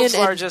 Brian World's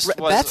and largest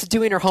was- Beth's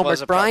doing her was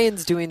homework. a problem.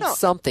 Brian's doing No,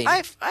 something.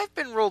 I've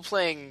been role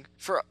playing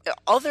for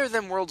other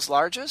than World's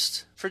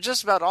Largest for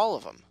just about all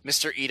of them.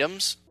 Mr.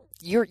 Edams,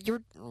 You're.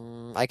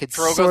 I could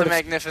Drogo sort the of.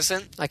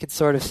 Magnificent, I could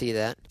sort of see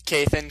that.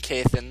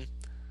 Kathan.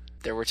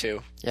 There were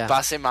 2. Yeah.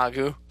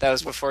 Basemagu. That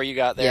was before you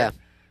got there. Yeah.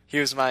 He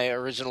was my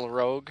original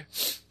rogue,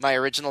 my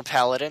original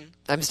paladin.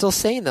 I'm still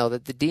saying though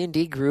that the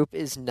D&D group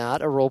is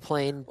not a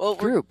role-playing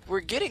group.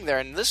 We're getting there,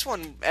 and this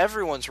one,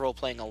 everyone's role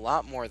playing a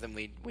lot more than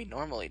we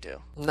normally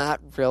do.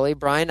 Not really,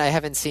 Brian. I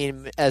haven't seen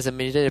him as a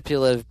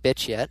manipulative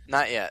bitch yet.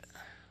 Not yet.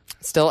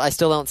 I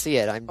still don't see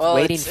it. I'm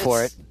waiting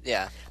for it.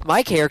 Yeah.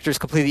 My character's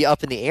completely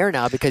up in the air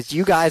now because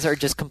you guys are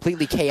just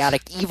completely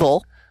chaotic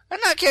evil. I'm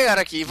not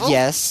chaotic evil.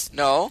 Yes.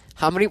 No.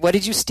 What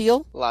did you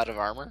steal? A lot of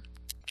armor.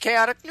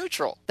 Chaotic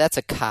neutral. That's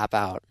a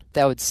cop-out.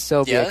 That would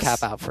so be a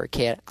cop-out for a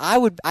kid.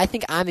 I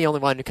think I'm the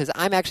only one because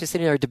I'm actually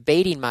sitting there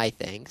debating my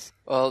things.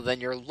 Well, then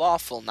you're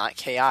lawful, not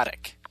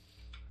chaotic.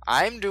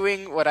 I'm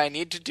doing what I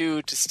need to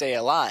do to stay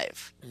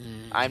alive.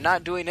 I'm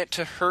not doing it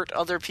to hurt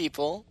other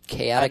people.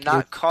 Chaotic. I'm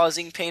not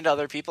causing pain to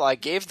other people. I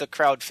gave the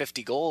crowd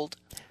 50 gold.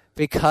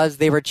 Because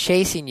they were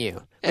chasing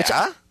you.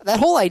 Yeah. That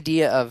whole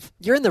idea of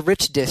you're in the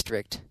rich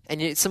district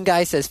and some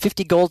guy says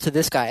 50 gold to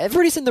this guy.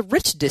 Everybody's in the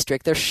rich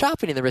district. They're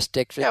shopping in the rich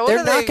district. Yeah,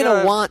 They're not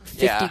going to want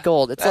 50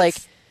 gold. It's like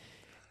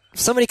if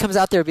somebody comes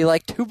out there and be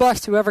like,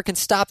 $2, whoever can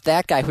stop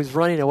that guy who's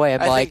running away.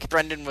 I think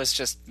Brendan was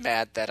just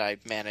mad that I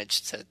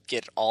managed to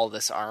get all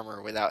this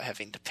armor without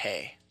having to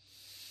pay.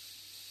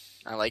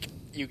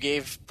 You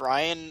gave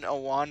Brian a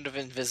wand of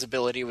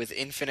invisibility with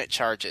infinite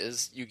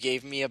charges. You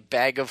gave me a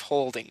bag of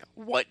holding.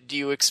 What do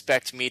you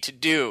expect me to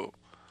do?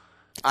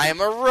 I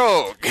am a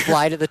rogue.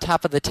 Fly to the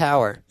top of the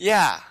tower.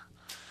 Yeah.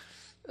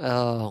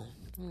 Oh,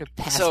 I'm going to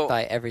pass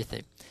by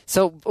everything.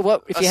 So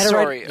what if you had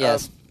story, to write?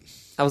 Yes.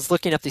 I was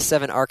looking up these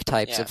 7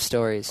 archetypes of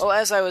stories. Well,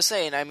 as I was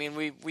saying, I mean,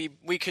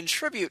 we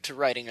contribute to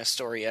writing a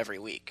story every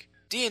week.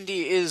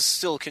 D&D is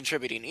still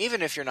contributing,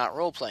 even if you're not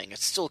role-playing.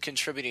 It's still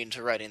contributing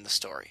to writing the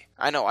story.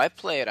 I know, I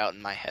play it out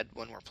in my head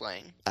when we're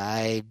playing.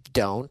 I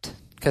don't,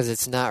 because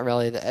it's not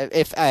really.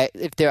 If I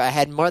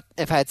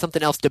had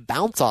something else to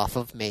bounce off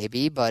of,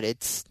 maybe, but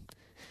it's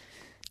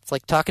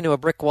like talking to a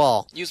brick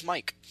wall. Use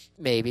Mike.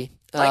 Maybe.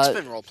 Mike's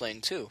been role-playing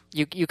too.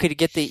 You could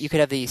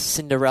have the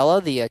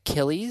Cinderella, the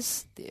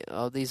Achilles.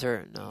 These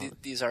are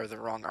These are the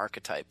wrong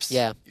archetypes.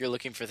 Yeah. You're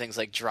looking for things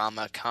like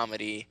drama,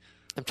 comedy.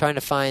 I'm trying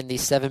to find the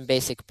 7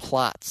 basic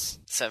plots.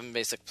 7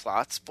 basic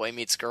plots. Boy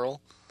meets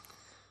girl.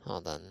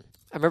 Hold on.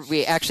 I remember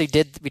we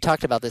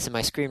talked about this in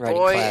my screenwriting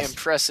Boy class.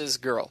 impresses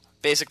girl.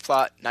 Basic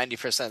plot,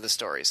 90% of the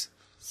stories.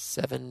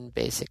 7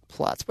 basic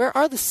plots. Where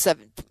are the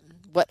 7?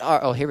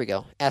 Oh, here we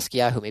go. Ask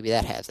Yahoo. Maybe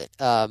that has it.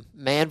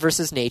 Man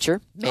versus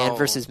nature. Man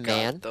versus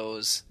man.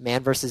 Those.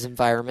 Man versus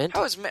environment.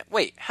 How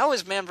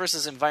is man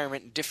versus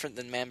environment different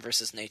than man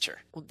versus nature?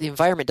 Well, the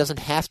environment doesn't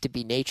have to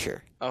be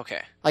nature.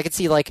 Okay. I could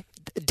see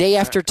day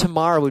after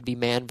tomorrow would be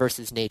man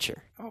versus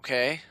nature.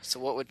 Okay. So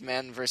what would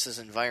man versus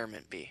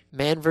environment be?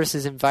 Man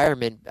versus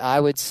environment, I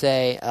would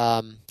say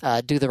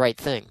do the right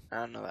thing. I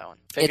don't know that one.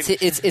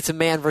 It's a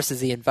man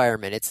versus the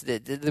environment. It's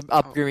the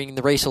upbringing,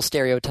 the racial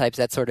stereotypes,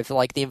 that sort of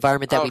like the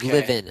environment that we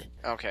live in.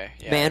 Okay.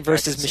 Yeah, man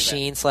versus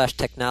machine /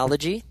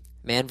 technology.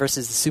 Man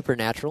versus the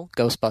supernatural.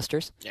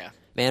 Ghostbusters. Yeah.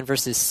 Man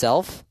versus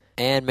self,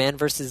 and man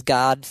versus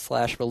God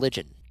 /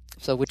 religion.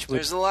 So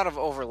There's a lot of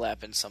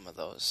overlap in some of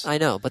those. I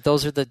know, but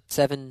those are the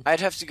 7. I'd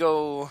have to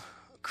go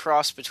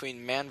cross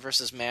between man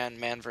versus man,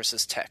 man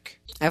versus tech.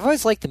 I've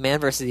always liked the man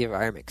versus the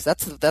environment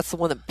because that's the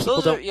one that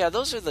people don't.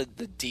 Those are the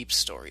deep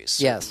stories,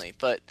 certainly. Yes.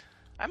 But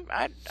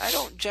I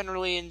don't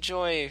generally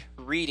enjoy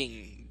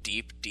reading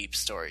deep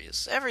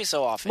stories. Every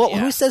so often. Well,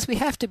 who says we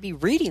have to be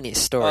reading these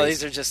stories? Well,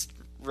 these are just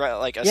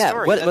like a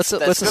story. What's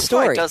a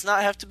story? It does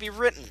not have to be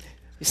written.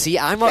 See,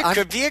 It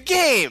could be a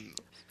game.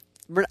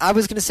 I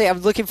was going to say I'm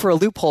looking for a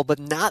loophole, but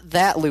not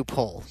that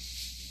loophole.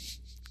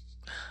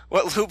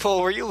 What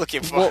loophole were you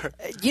looking for? Well,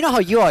 you know how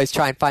you always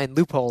try and find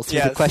loopholes through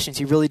the Yes. questions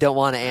you really don't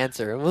want to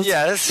answer.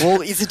 Yes.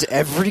 Well, isn't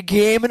every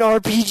game an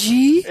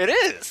RPG? It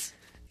is.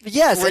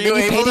 Yes. Were and you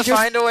then able to painted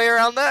find a way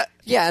around that?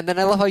 Yeah, and then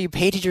I love how you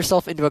painted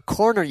yourself into a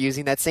corner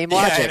using that same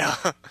logic. Yeah,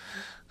 I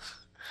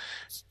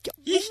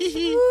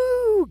know.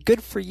 Woo,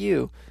 good for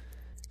you.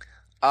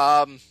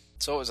 So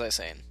what was I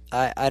saying?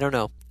 I don't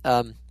know.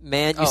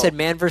 Man, you Oh. said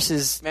man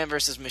versus... Man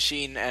versus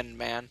machine and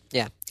man.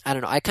 Yeah, I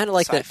don't know. I kind of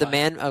like the Sci-fi.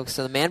 man... Oh,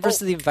 so the man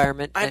versus the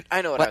environment.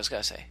 I know what I was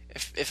going to say,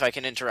 if I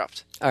can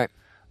interrupt. All right.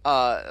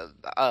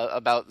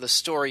 About the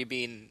story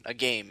being a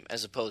game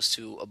as opposed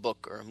to a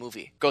book or a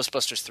movie.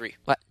 Ghostbusters 3.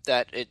 What?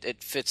 That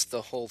it fits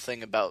the whole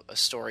thing about a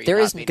story. There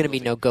not isn't being going a to be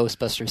movie. no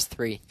Ghostbusters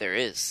 3. There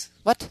is.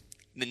 What?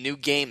 The new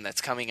game that's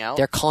coming out.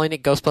 They're calling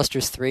it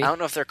Ghostbusters 3? I don't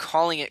know if they're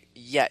calling it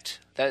yet.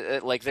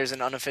 That like there's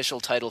an unofficial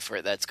title for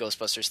it that's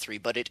Ghostbusters 3,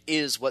 but it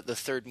is what the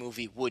third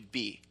movie would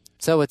be.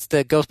 So it's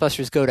the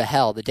Ghostbusters Go to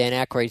Hell, the Dan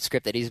Aykroyd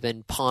script that he's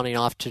been pawning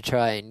off to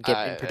try and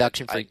get in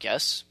production for... I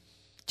guess.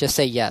 Just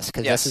say yes,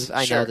 because Yes,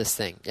 I know sure. this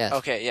thing. Yes.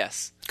 Okay,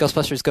 yes.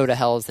 Ghostbusters Go to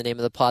Hell is the name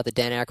of the plot that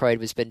Dan Aykroyd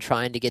has been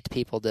trying to get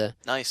people to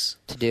Nice.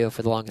 do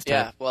for the longest time.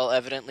 Yeah, well,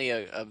 evidently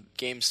a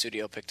game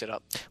studio picked it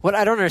up. What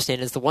I don't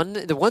understand is the one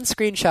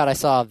screenshot I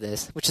saw of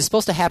this, which is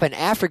supposed to happen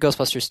after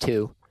Ghostbusters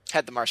 2.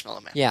 Had the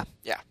Marshmallow Man. Yeah.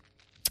 Yeah.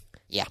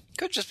 Yeah.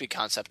 Could just be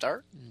concept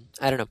art.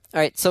 I don't know. All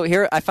right, so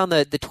here I found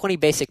the 20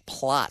 basic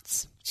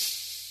plots.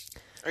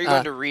 Are you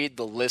going to read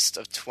the list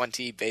of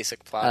 20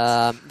 basic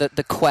plots?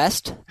 The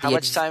quest. How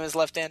much time is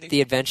left, Andy? The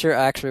adventure.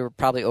 Actually, we're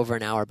probably over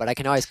an hour, but I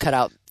can always cut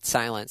out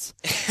silence.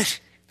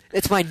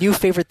 It's my new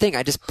favorite thing.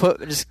 I just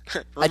Remove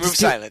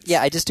silence.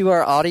 I just do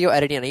our audio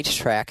editing on each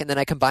track, and then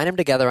I combine them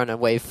together on a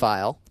WAV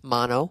file,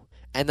 mono,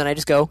 and then I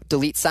just go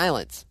delete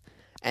silence.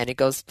 And it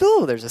goes,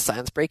 oh, there's a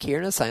silence break here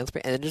and a silence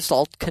break, and it just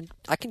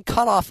I can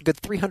cut off a good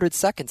 300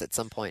 seconds at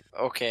some point.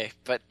 Okay,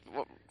 but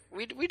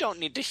we don't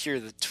need to hear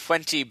the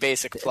 20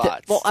 basic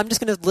plots. Well, I'm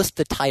just going to list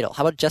the title.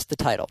 How about just the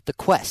title? The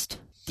quest,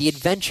 the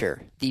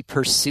adventure, the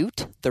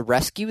pursuit, the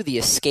rescue, the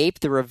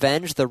escape, the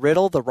revenge, the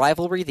riddle, the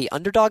rivalry, the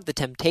underdog, the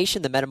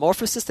temptation, the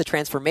metamorphosis, the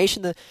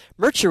transformation, the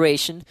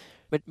maturation,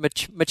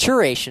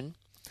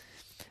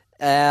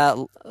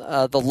 the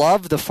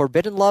love, the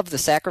forbidden love, the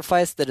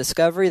sacrifice, the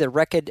discovery, the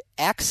wrecked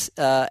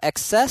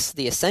excess,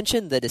 the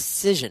ascension, the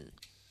decision.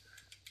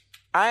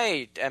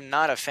 I am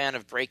not a fan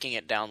of breaking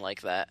it down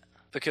like that.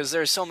 Because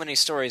there's so many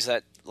stories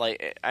that,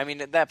 like, I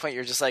mean, at that point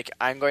you're just like,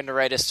 I'm going to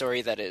write a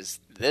story that is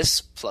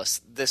this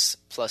plus this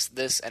plus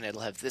this, and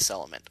it'll have this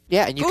element.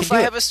 Yeah, and you Poof, can do I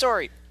it. have a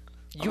story.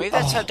 Maybe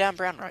that's how Dan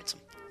Brown writes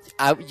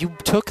them. You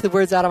took the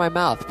words out of my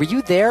mouth. Were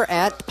you there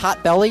at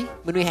Potbelly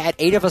when we had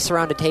 8 of us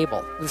around a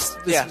table?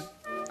 Yeah,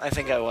 I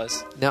think I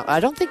was. No, I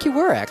don't think you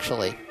were,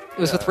 actually. It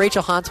was with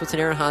Rachel Hanswitz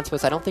and Aaron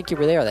Hanswitz. I don't think you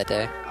were there that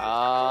day.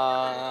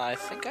 I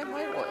think I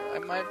might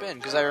have been,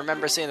 because I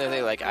remember saying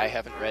that I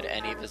haven't read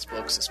any of his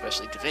books,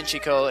 especially Da Vinci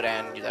Code,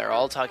 and they're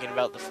all talking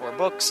about the 4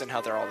 books and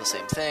how they're all the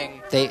same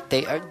thing.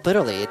 They are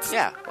literally. It's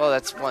Yeah, well,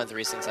 that's one of the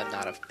reasons I'm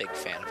not a big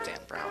fan of Dan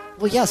Brown.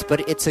 well, yes, but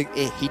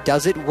he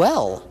does it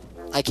well.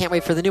 I can't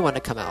wait for the new one to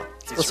come out.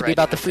 It's supposed to be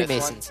about the writing a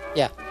fifth Freemasons.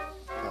 Yeah,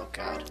 Oh,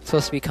 God. it's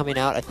supposed to be coming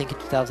out. I think in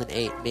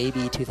 2008,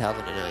 maybe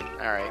 2009. All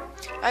right.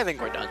 I think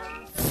we're done.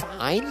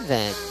 Fine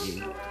then,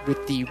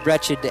 with the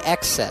wretched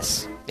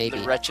excess, maybe.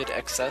 The wretched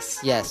excess.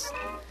 Yes.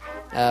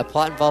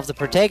 Plot involves a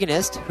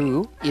protagonist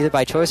who, either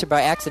by choice or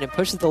by accident,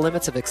 pushes the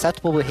limits of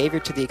acceptable behavior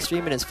to the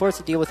extreme and is forced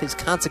to deal with his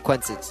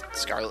consequences.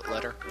 Scarlet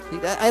Letter.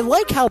 I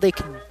like how they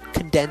can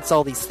condense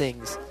all these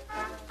things.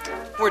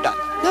 We're done.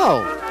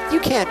 No, you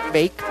can't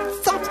make